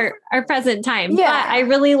 I mean, our present time. Yeah. But I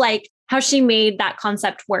really like how she made that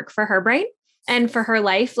concept work for her brain and for her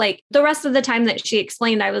life. Like the rest of the time that she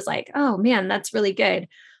explained, I was like, oh man, that's really good.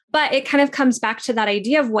 But it kind of comes back to that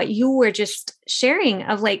idea of what you were just sharing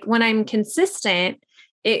of like, when I'm consistent,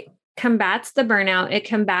 it combats the burnout, it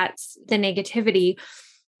combats the negativity.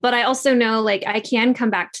 But I also know like I can come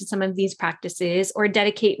back to some of these practices or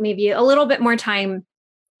dedicate maybe a little bit more time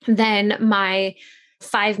than my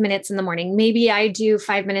 5 minutes in the morning. Maybe I do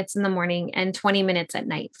 5 minutes in the morning and 20 minutes at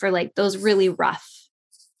night for like those really rough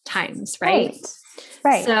times, right?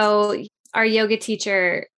 Right. So our yoga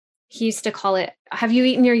teacher, he used to call it, have you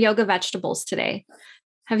eaten your yoga vegetables today?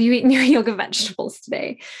 Have you eaten your yoga vegetables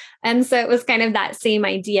today? And so it was kind of that same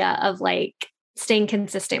idea of like staying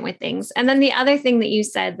consistent with things. And then the other thing that you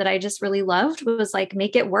said that I just really loved was like,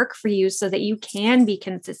 make it work for you so that you can be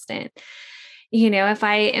consistent. If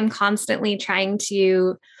I am constantly trying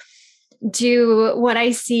to do what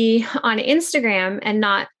I see on Instagram and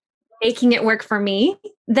not making it work for me,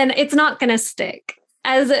 then it's not going to stick.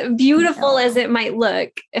 As beautiful as it might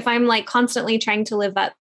look, if I'm like constantly trying to live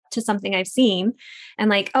up to something I've seen and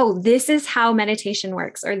like, oh, this is how meditation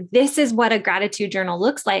works, or this is what a gratitude journal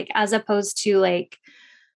looks like, as opposed to like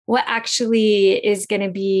what actually is going to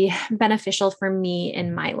be beneficial for me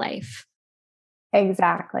in my life.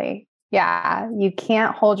 Exactly. Yeah. You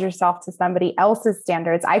can't hold yourself to somebody else's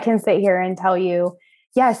standards. I can sit here and tell you,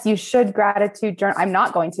 yes, you should gratitude journal. I'm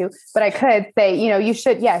not going to, but I could say, you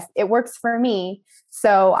should. Yes, it works for me.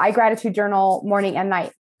 So I gratitude journal morning and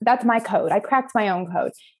night. That's my code. I cracked my own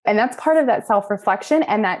code. And that's part of that self-reflection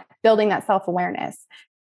and that building that self-awareness.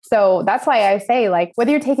 So that's why I say, like, whether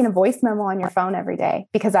you're taking a voice memo on your phone every day,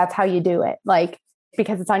 because that's how you do it, like,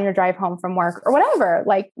 because it's on your drive home from work or whatever,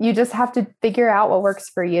 like, you just have to figure out what works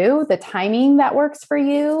for you, the timing that works for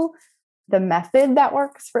you, the method that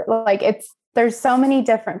works for, like, there's so many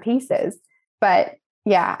different pieces. But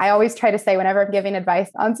yeah, I always try to say whenever I'm giving advice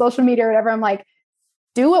on social media or whatever, I'm like,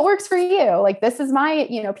 do what works for you. Like, this is my,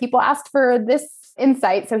 people asked for this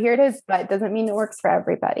insight, so here it is, but it doesn't mean it works for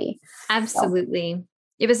everybody. Absolutely. So.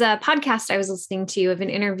 It was a podcast I was listening to of an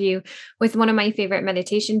interview with one of my favorite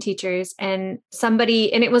meditation teachers, and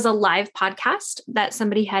it was a live podcast that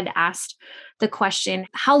somebody had asked the question,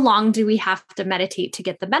 how long do we have to meditate to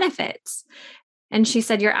get the benefits? And she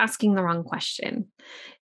said, you're asking the wrong question.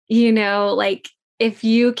 Like, if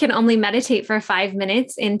you can only meditate for 5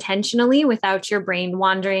 minutes intentionally without your brain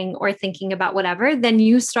wandering or thinking about whatever, then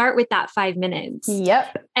you start with that 5 minutes.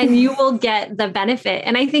 Yep. And you will get the benefit.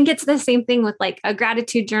 And I think it's the same thing with like a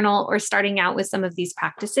gratitude journal or starting out with some of these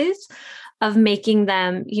practices of making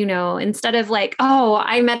them, instead of like, oh,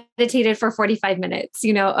 I meditated for 45 minutes,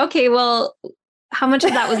 okay, well, how much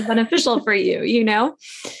of that was beneficial for you,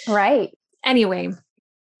 Right. Anyway.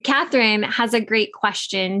 Catherine has a great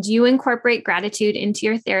question. Do you incorporate gratitude into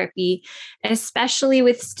your therapy, especially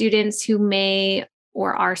with students who may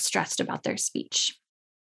or are stressed about their speech?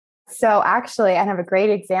 So actually, I have a great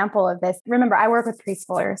example of this. Remember, I work with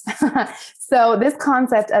preschoolers. So this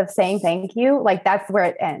concept of saying thank you, like, that's where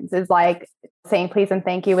it ends, is like saying please and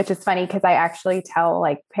thank you, which is funny because I actually tell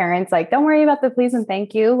like parents, like, don't worry about the please and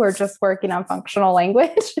thank you. We're just working on functional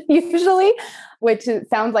language usually, which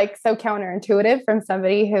sounds like so counterintuitive from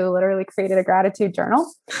somebody who literally created a gratitude journal.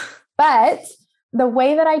 But the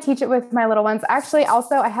way that I teach it with my little ones, actually,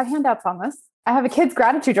 also, I have handouts on this. I have a kid's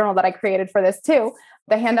gratitude journal that I created for this too.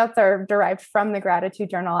 The handouts are derived from the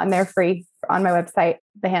gratitude journal and they're free on my website.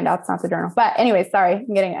 The handouts, not the journal. But anyway, sorry,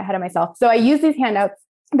 I'm getting ahead of myself. So I use these handouts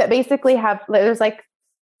that basically there's like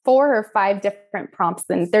 4 or 5 different prompts,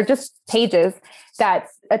 and they're just pages that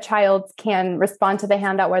a child can respond to the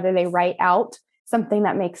handout, whether they write out something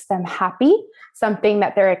that makes them happy, something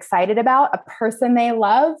that they're excited about, a person they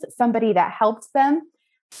love, somebody that helped them,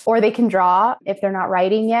 or they can draw if they're not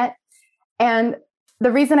writing yet. And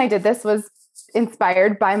the reason I did this was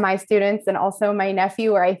inspired by my students and also my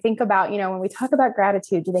nephew, where I think about, when we talk about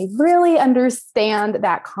gratitude, do they really understand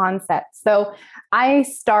that concept? So I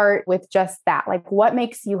start with just that, like, what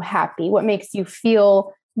makes you happy? What makes you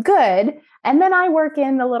feel good? And then I work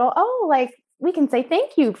in the little, we can say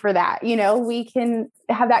thank you for that. We can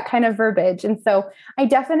have that kind of verbiage. And so I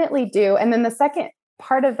definitely do. And then the second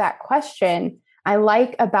part of that question, I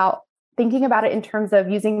like about thinking about it in terms of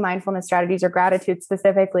using mindfulness strategies or gratitude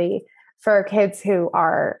specifically for kids who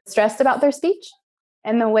are stressed about their speech.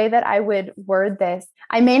 And the way that I would word this,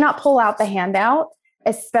 I may not pull out the handout,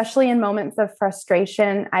 especially in moments of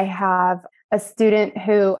frustration. I have a student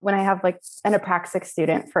who, when I have like an apraxic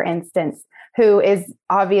student, for instance, who is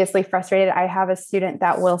obviously frustrated, I have a student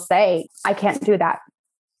that will say, I can't do that,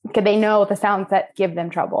 because they know the sounds that give them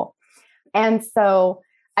trouble. And so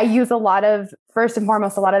I use first and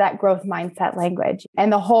foremost, a lot of that growth mindset language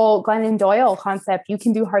and the whole Glennon Doyle concept, you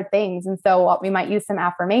can do hard things. And so we might use some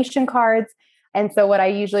affirmation cards. And so what I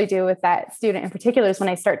usually do with that student in particular is when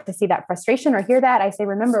I start to see that frustration or hear that, I say,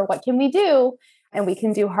 remember, what can we do? And we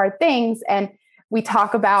can do hard things. And we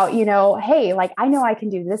talk about, hey, like, I know I can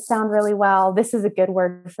do this sound really well. This is a good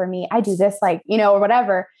word for me. I do this, or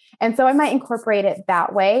whatever. And so I might incorporate it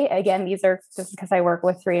that way. Again, these are just because I work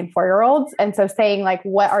with 3 and 4-year-olds. And so saying like,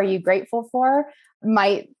 what are you grateful for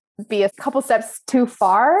might be a couple steps too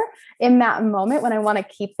far in that moment when I want to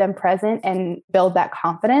keep them present and build that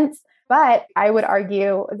confidence. But I would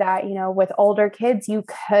argue that, with older kids, you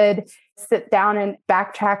could sit down and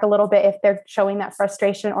backtrack a little bit if they're showing that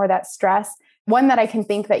frustration or that stress. One that I can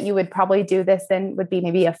think that you would probably do this in would be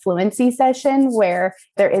maybe a fluency session where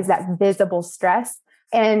there is that visible stress.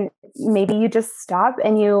 And maybe you just stop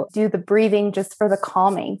and you do the breathing just for the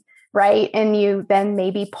calming, right? And you then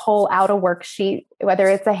maybe pull out a worksheet, whether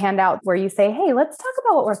it's a handout where you say, hey, let's talk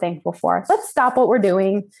about what we're thankful for. Let's stop what we're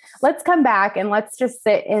doing. Let's come back and let's just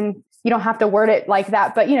sit in. You don't have to word it like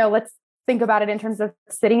that, but let's think about it in terms of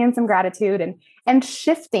sitting in some gratitude and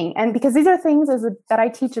shifting. And because these are things that I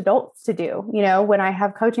teach adults to do, when I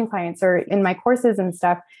have coaching clients or in my courses and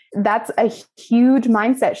stuff, that's a huge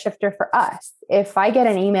mindset shifter for us. If I get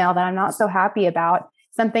an email that I'm not so happy about,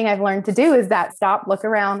 something I've learned to do is that stop, look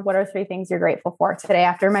around. What are 3 things you're grateful for? Today,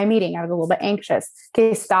 after my meeting, I was a little bit anxious.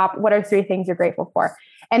 Okay, stop. What are 3 things you're grateful for?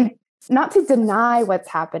 And not to deny what's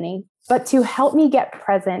happening, but to help me get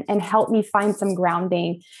present and help me find some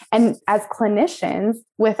grounding. And as clinicians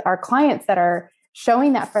with our clients that are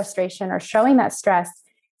showing that frustration or showing that stress,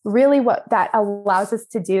 really what that allows us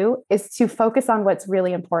to do is to focus on what's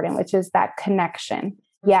really important, which is that connection.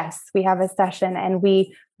 Yes, we have a session and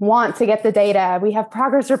we want to get the data. We have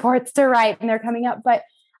progress reports to write and they're coming up. But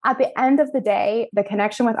at the end of the day, the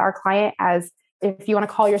connection with our client, as if you want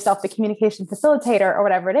to call yourself the communication facilitator or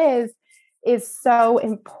whatever it is so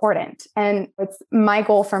important. And it's my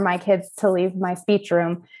goal for my kids to leave my speech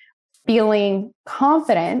room feeling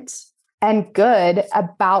confident and good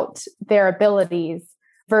about their abilities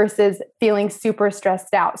versus feeling super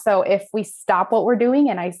stressed out. So if we stop what we're doing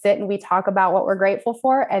and I sit and we talk about what we're grateful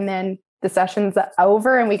for, and then the session's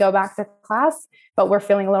over and we go back to class, but we're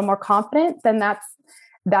feeling a little more confident, then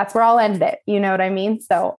that's where I'll end it. You know what I mean?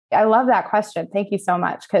 So I love that question. Thank you so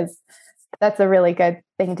much, because that's a really good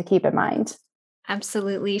thing to keep in mind.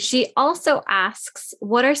 Absolutely. She also asks,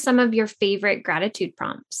 what are some of your favorite gratitude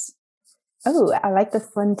prompts? Oh, I like this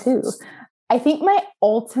one too. I think my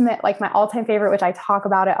all-time favorite, which I talk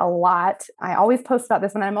about it a lot. I always post about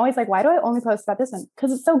this one. I'm always like, why do I only post about this one?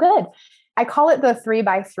 Because it's so good. I call it the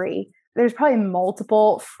 3x3. There's probably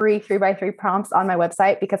multiple free 3x3 prompts on my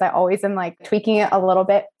website because I always am like tweaking it a little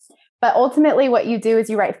bit. But ultimately what you do is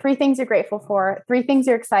you write 3 things you're grateful for, 3 things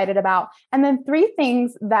you're excited about, and then 3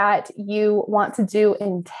 things that you want to do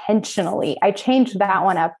intentionally. I changed that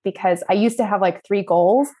one up because I used to have like 3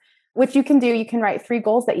 goals, which you can do. You can write 3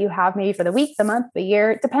 goals that you have maybe for the week, the month, the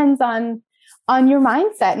year. It depends on your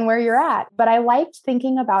mindset and where you're at. But I liked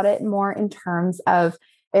thinking about it more in terms of,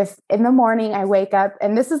 if in the morning I wake up,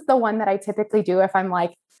 and this is the one that I typically do if I'm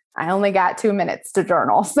like, I only got 2 minutes to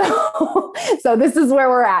journal. So this is where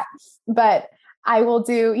we're at. But I will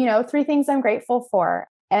do, 3 things I'm grateful for.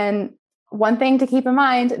 And one thing to keep in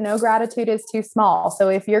mind, no gratitude is too small. So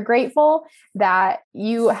if you're grateful that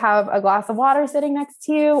you have a glass of water sitting next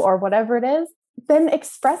to you or whatever it is, then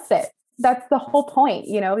express it. That's the whole point.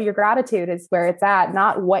 Your gratitude is where it's at,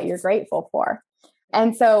 not what you're grateful for.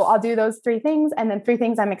 And so I'll do those 3 things, and then 3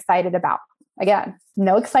 things I'm excited about. Again,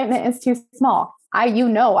 no excitement is too small. I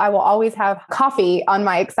will always have coffee on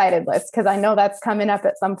my excited list because I know that's coming up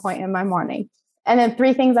at some point in my morning. And then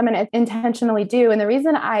 3 things I'm going to intentionally do. And the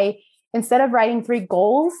reason instead of writing 3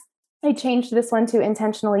 goals, I changed this one to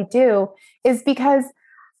intentionally do is because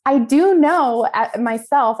I do know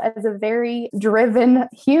myself as a very driven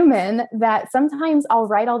human that sometimes I'll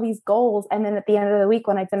write all these goals. And then at the end of the week,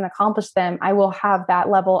 when I didn't accomplish them, I will have that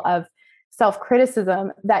level of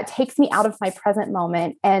self-criticism that takes me out of my present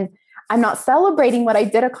moment. And I'm not celebrating what I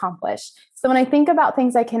did accomplish. So when I think about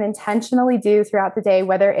things I can intentionally do throughout the day,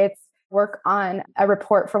 whether it's work on a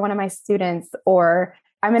report for one of my students, or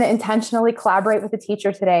I'm going to intentionally collaborate with a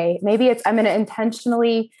teacher today. Maybe it's I'm going to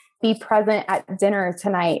intentionally be present at dinner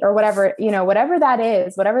tonight, or whatever, whatever that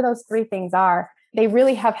is, whatever those three things are, they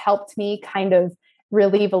really have helped me kind of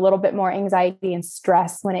relieve a little bit more anxiety and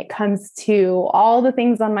stress when it comes to all the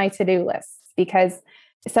things on my to-do list, because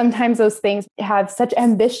sometimes those things have such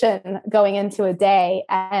ambition going into a day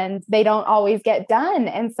and they don't always get done.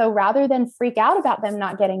 And so rather than freak out about them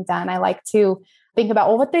not getting done, I like to think about,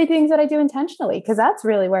 well, what three things that I do intentionally? Because that's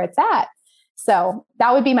really where it's at. So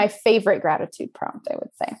that would be my favorite gratitude prompt, I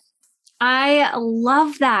would say. I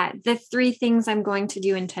love that. The three things I'm going to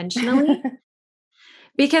do intentionally,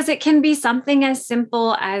 because it can be something as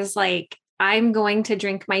simple as like, I'm going to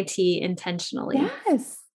drink my tea intentionally.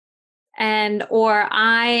 Yes. Or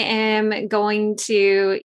I am going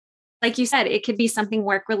to, like you said, it could be something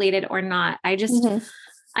work related or not.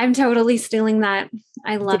 I'm totally stealing that.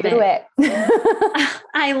 I love it.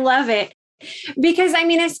 I love it. Because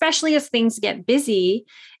especially as things get busy,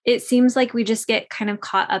 it seems like we just get kind of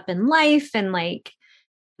caught up in life, and like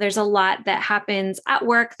there's a lot that happens at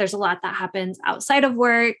work. There's a lot that happens outside of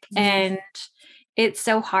work. And it's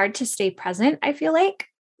so hard to stay present. I feel like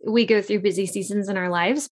we go through busy seasons in our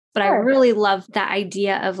lives, but sure. I really love that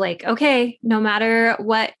idea of like, okay, no matter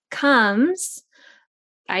what comes,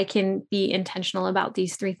 I can be intentional about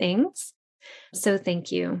these three things. So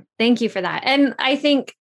thank you. Thank you for that. And I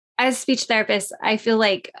think as speech therapists, I feel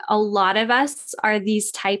like a lot of us are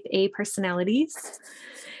these type A personalities.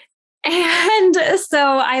 And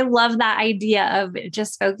so I love that idea of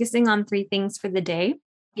just focusing on three things for the day,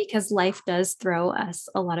 because life does throw us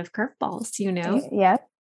a lot of curveballs, Yeah.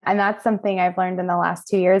 And that's something I've learned in the last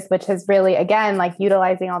 2 years, which has really, again, like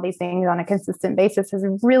utilizing all these things on a consistent basis has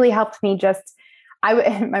really helped me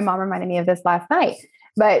my mom reminded me of this last night.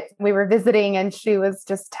 But we were visiting and she was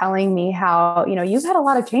just telling me how, you've had a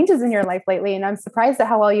lot of changes in your life lately. And I'm surprised at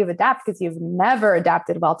how well you've adapted, because you've never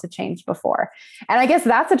adapted well to change before. And I guess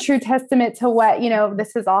that's a true testament to what,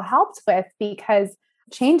 this has all helped with, because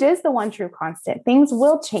change is the one true constant. Things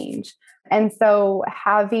will change. And so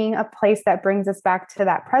having a place that brings us back to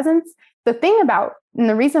that presence, and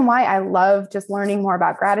the reason why I love just learning more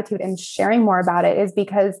about gratitude and sharing more about it is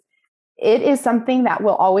because it is something that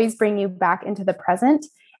will always bring you back into the present.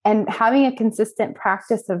 And having a consistent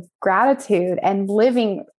practice of gratitude and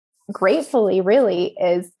living gratefully really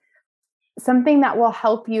is something that will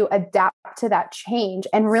help you adapt to that change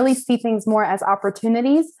and really see things more as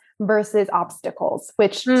opportunities versus obstacles,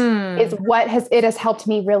 which is what has helped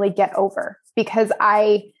me really get over. Because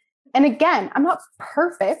and again, I'm not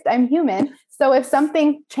perfect, I'm human. So if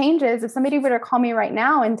something changes, if somebody were to call me right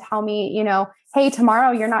now and tell me, hey,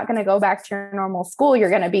 tomorrow you're not going to go back to your normal school, you're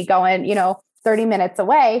going to be going, 30 minutes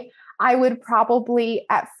away, I would probably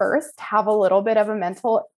at first have a little bit of a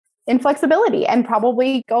mental inflexibility and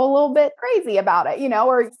probably go a little bit crazy about it,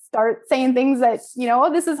 or start saying things that,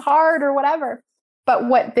 oh, this is hard or whatever. But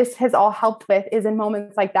what this has all helped with is in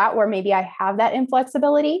moments like that, where maybe I have that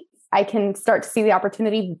inflexibility, I can start to see the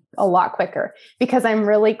opportunity a lot quicker, because I'm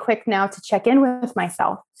really quick now to check in with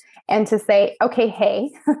myself and to say, okay,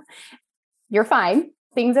 hey, you're fine.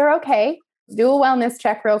 Things are okay. Do a wellness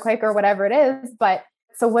check real quick or whatever it is. But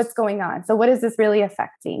so what's going on? So what is this really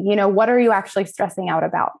affecting? What are you actually stressing out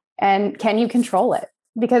about? And can you control it?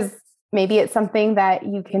 Because maybe it's something that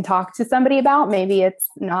you can talk to somebody about. Maybe it's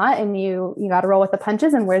not, and you got to roll with the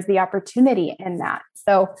punches. And where's the opportunity in that?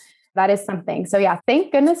 So that is something. So yeah,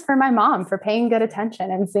 thank goodness for my mom for paying good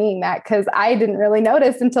attention and seeing that, because I didn't really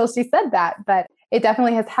notice until she said that, but it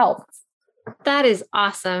definitely has helped. That is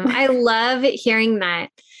awesome. I love hearing that.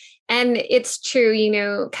 And it's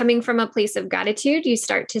true, coming from a place of gratitude, you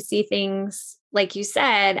start to see things, like you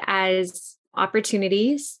said, as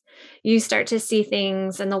opportunities. You start to see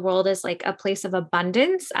things in the world as like a place of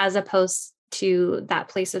abundance, as opposed to that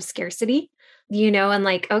place of scarcity, and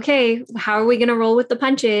like, okay, how are we going to roll with the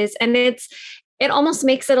punches? And it almost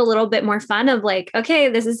makes it a little bit more fun of like, okay,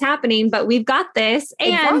 this is happening, but we've got this.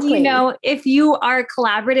 Exactly. And, if you are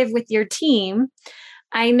collaborative with your team,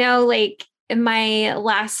 I know like in my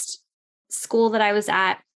last school that I was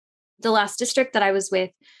at, the last district that I was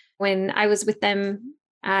with, when I was with them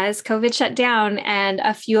as COVID shut down, and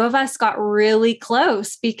a few of us got really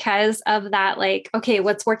close because of that. Like, okay,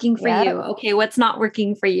 what's working for you? Okay, what's not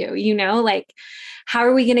working for you? Like, how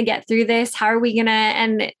are we going to get through this? How are we going to,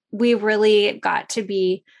 and we really got to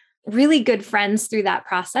be really good friends through that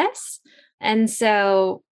process. And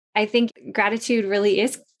so I think gratitude really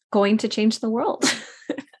is going to change the world.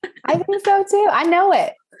 I think so too. I know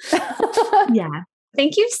it. Yeah.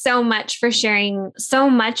 Thank you so much for sharing so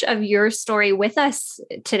much of your story with us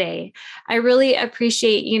today. I really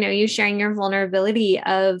appreciate, you sharing your vulnerability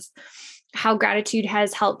of how gratitude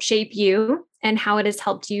has helped shape you and how it has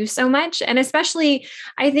helped you so much. And especially,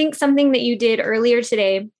 I think something that you did earlier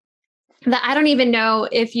today that I don't even know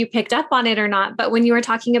if you picked up on it or not, but when you were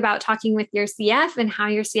talking about talking with your CF and how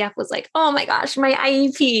your CF was like, oh my gosh, my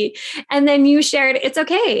IEP. And then you shared, it's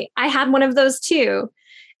okay, I had one of those too.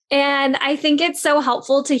 And I think it's so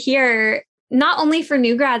helpful to hear, not only for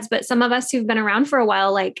new grads, but some of us who've been around for a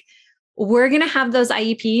while, like, we're going to have those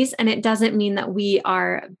IEPs, and it doesn't mean that we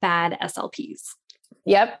are bad SLPs.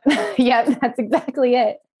 Yep. Yep. That's exactly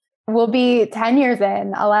it. We'll be 10 years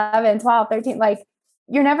in, 11, 12, 13. Like,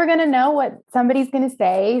 you're never going to know what somebody's going to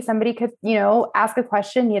say. Somebody could, ask a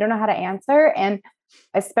question you don't know how to answer. And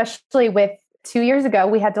especially with 2 years ago,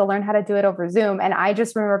 we had to learn how to do it over Zoom. And I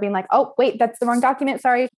just remember being like, oh, wait, that's the wrong document.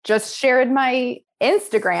 Sorry. Just shared my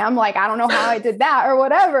Instagram. Like, I don't know how I did that or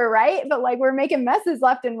whatever. Right. But like, we're making messes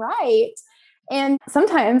left and right. And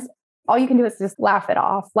sometimes all you can do is just laugh it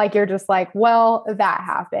off. Like, you're just like, well, that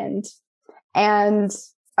happened. And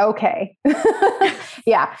okay.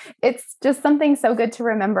 Yeah. It's just something so good to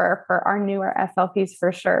remember for our newer SLPs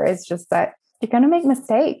for sure. It's just that you're going to make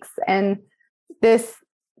mistakes. And this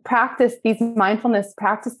practice, these mindfulness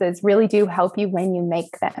practices really do help you when you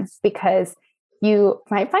make them, because you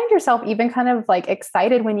might find yourself even kind of like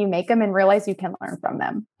excited when you make them and realize you can learn from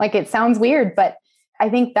them. Like, it sounds weird, but I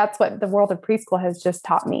think that's what the world of preschool has just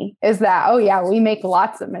taught me, is that, oh yeah, we make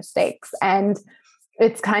lots of mistakes. And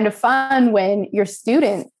it's kind of fun when your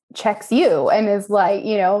student checks you and is like,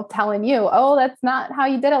 telling you, oh, that's not how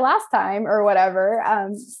you did it last time or whatever.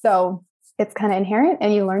 So it's kind of inherent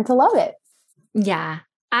and you learn to love it. Yeah.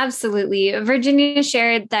 Absolutely. Virginia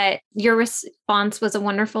shared that your response was a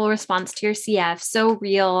wonderful response to your CF, so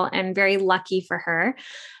real and very lucky for her.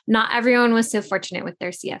 Not everyone was so fortunate with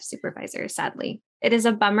their CF supervisor, sadly. It is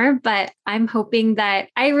a bummer, but I'm hoping that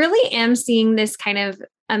I really am seeing this kind of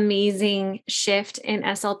amazing shift in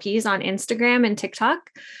SLPs on Instagram and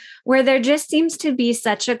TikTok, where there just seems to be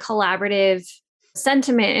such a collaborative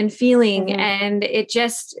sentiment and feeling. Mm-hmm.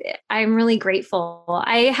 And I'm really grateful.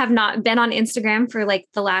 I have not been on Instagram for like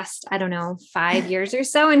the last, 5 years or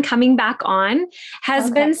so. And coming back on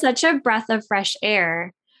has been such a breath of fresh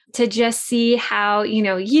air to just see how,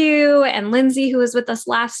 you and Lindsay, who was with us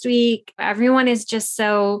last week, everyone is just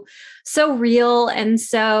so real and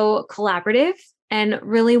so collaborative and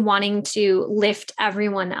really wanting to lift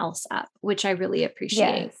everyone else up, which I really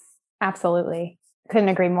appreciate. Yes, absolutely. Couldn't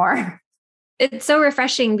agree more. It's so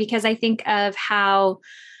refreshing because I think of how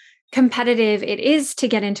competitive it is to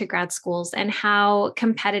get into grad schools and how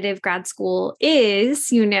competitive grad school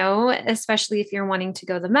is, especially if you're wanting to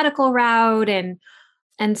go the medical route.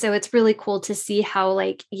 And so it's really cool to see how,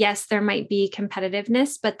 like, yes, there might be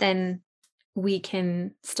competitiveness, but then we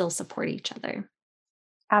can still support each other.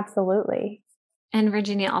 Absolutely. And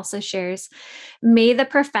Virginia also shares, may the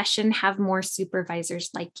profession have more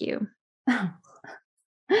supervisors like you.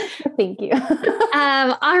 Thank you.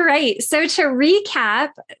 All right. So to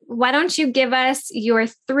recap, why don't you give us your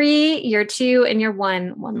 3, your 2, and your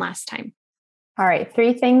 1 last time? All right.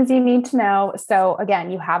 3 things you need to know. So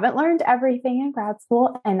again, you haven't learned everything in grad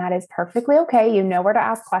school, and that is perfectly okay. You know where to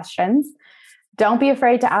ask questions. Don't be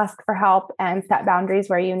afraid to ask for help and set boundaries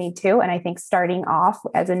where you need to. And I think starting off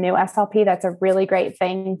as a new SLP, that's a really great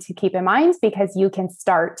thing to keep in mind, because you can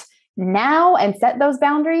start now and set those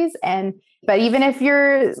boundaries. But even if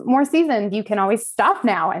you're more seasoned, you can always stop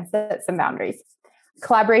now and set some boundaries.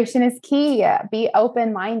 Collaboration is key. Be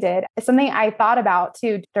open-minded. Something I thought about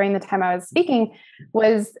too during the time I was speaking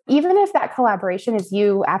was, even if that collaboration is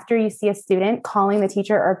you, after you see a student, calling the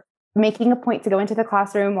teacher or making a point to go into the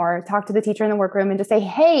classroom or talk to the teacher in the workroom and just say,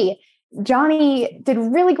 hey, Johnny did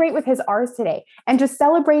really great with his R's today, and just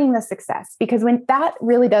celebrating the success, because when that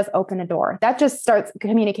really does open a door, that just starts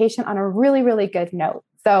communication on a really, really good note.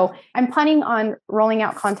 So I'm planning on rolling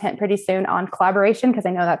out content pretty soon on collaboration, because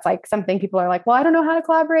I know that's like something people are like, well, I don't know how to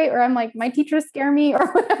collaborate, or I'm like, my teachers scare me,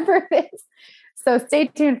 or whatever it is. So stay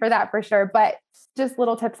tuned for that for sure. But just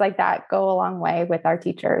little tips like that go a long way with our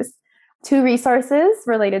teachers. 2 resources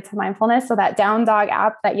related to mindfulness. So that Down Dog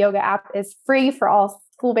app, that yoga app, is free for all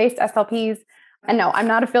school-based SLPs. And no, I'm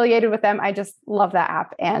not affiliated with them. I just love that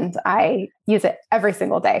app and I use it every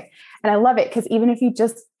single day. And I love it because even if you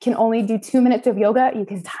just can only do 2 minutes of yoga, you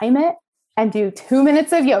can time it and do 2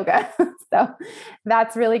 minutes of yoga. So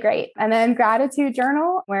that's really great. And then gratitude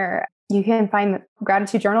journal, where you can find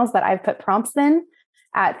gratitude journals that I've put prompts in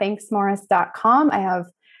at thanksmorris.com. I have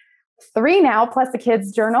 3 now, plus a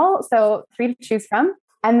kids journal. So 3 to choose from.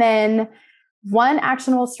 And then one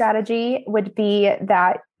actionable strategy would be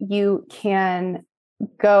that you can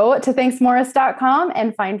go to thanksmorris.com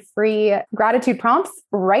and find free gratitude prompts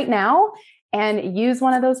right now and use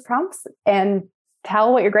one of those prompts and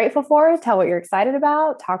tell what you're grateful for, tell what you're excited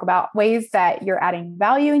about, talk about ways that you're adding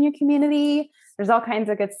value in your community. There's all kinds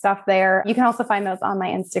of good stuff there. You can also find those on my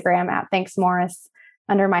Instagram at thanksmorris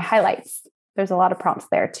under my highlights. There's a lot of prompts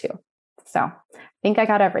there too. So I think I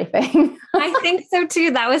got everything. I think so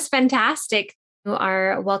too. That was fantastic. You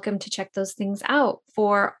are welcome to check those things out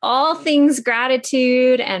for all things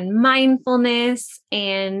gratitude and mindfulness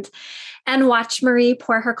and watch Marie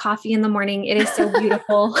pour her coffee in the morning. It is so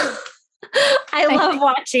beautiful. I love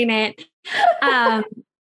watching it.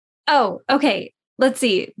 Okay. Let's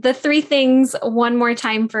see. The 3 things one more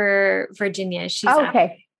time for Virginia. She's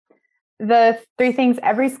okay. The 3 things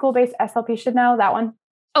every school-based SLP should know, that one.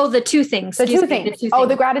 Oh, the 2 things. The 2 things.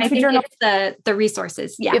 The gratitude journal. The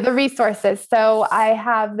resources. Yeah. The resources. So I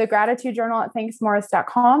have the gratitude journal at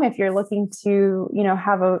thanksmorris.com. If you're looking to,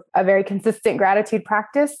 have a very consistent gratitude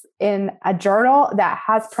practice in a journal that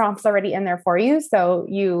has prompts already in there for you. So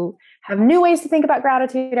you have new ways to think about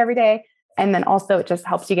gratitude every day. And then also it just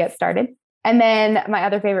helps you get started. And then my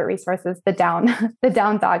other favorite resource is the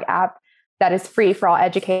Down Dog app that is free for all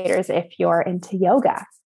educators if you're into yoga.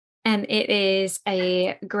 And it is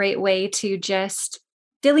a great way to just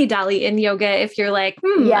dilly-dally in yoga if you're like,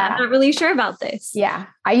 I'm not really sure about this. Yeah.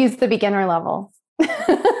 I use the beginner level.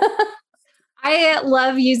 I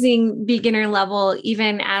love using beginner level,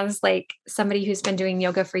 even as like somebody who's been doing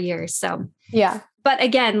yoga for years. So yeah. But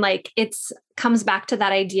again, like it's comes back to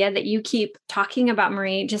that idea that you keep talking about,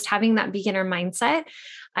 Marie, just having that beginner mindset,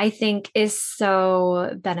 I think is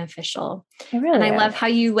so beneficial. And I love how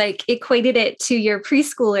you like equated it to your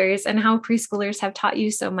preschoolers and how preschoolers have taught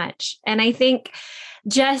you so much. And I think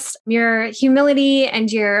just your humility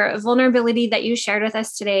and your vulnerability that you shared with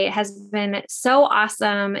us today has been so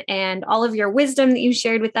awesome. And all of your wisdom that you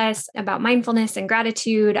shared with us about mindfulness and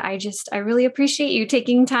gratitude. I really appreciate you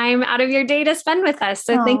taking time out of your day to spend with us.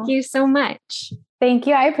 So thank you so much. Thank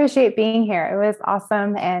you. I appreciate being here. It was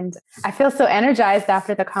awesome. And I feel so energized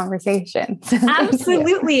after the conversation.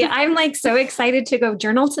 Absolutely. I'm like so excited to go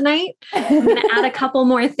journal tonight. I'm going to add a couple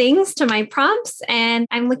more things to my prompts and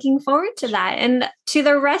I'm looking forward to that. And to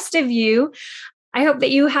the rest of you, I hope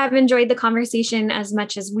that you have enjoyed the conversation as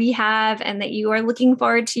much as we have and that you are looking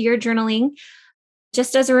forward to your journaling.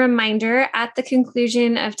 Just as a reminder, at the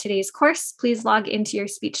conclusion of today's course, please log into your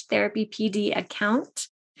speech therapy PD account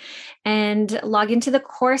and log into the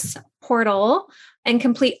course portal and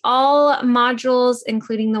complete all modules,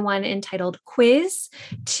 including the one entitled Quiz,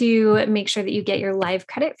 to make sure that you get your live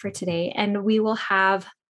credit for today. And we will have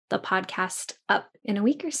the podcast up in a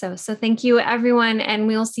week or so. So thank you, everyone. And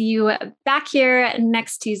we'll see you back here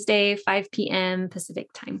next Tuesday, 5 p.m.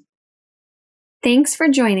 Pacific time. Thanks for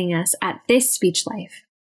joining us at This Speech Life.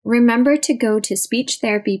 Remember to go to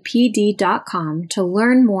speechtherapypd.com to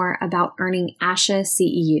learn more about earning ASHA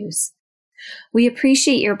CEUs. We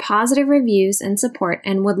appreciate your positive reviews and support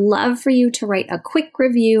and would love for you to write a quick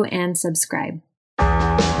review and subscribe.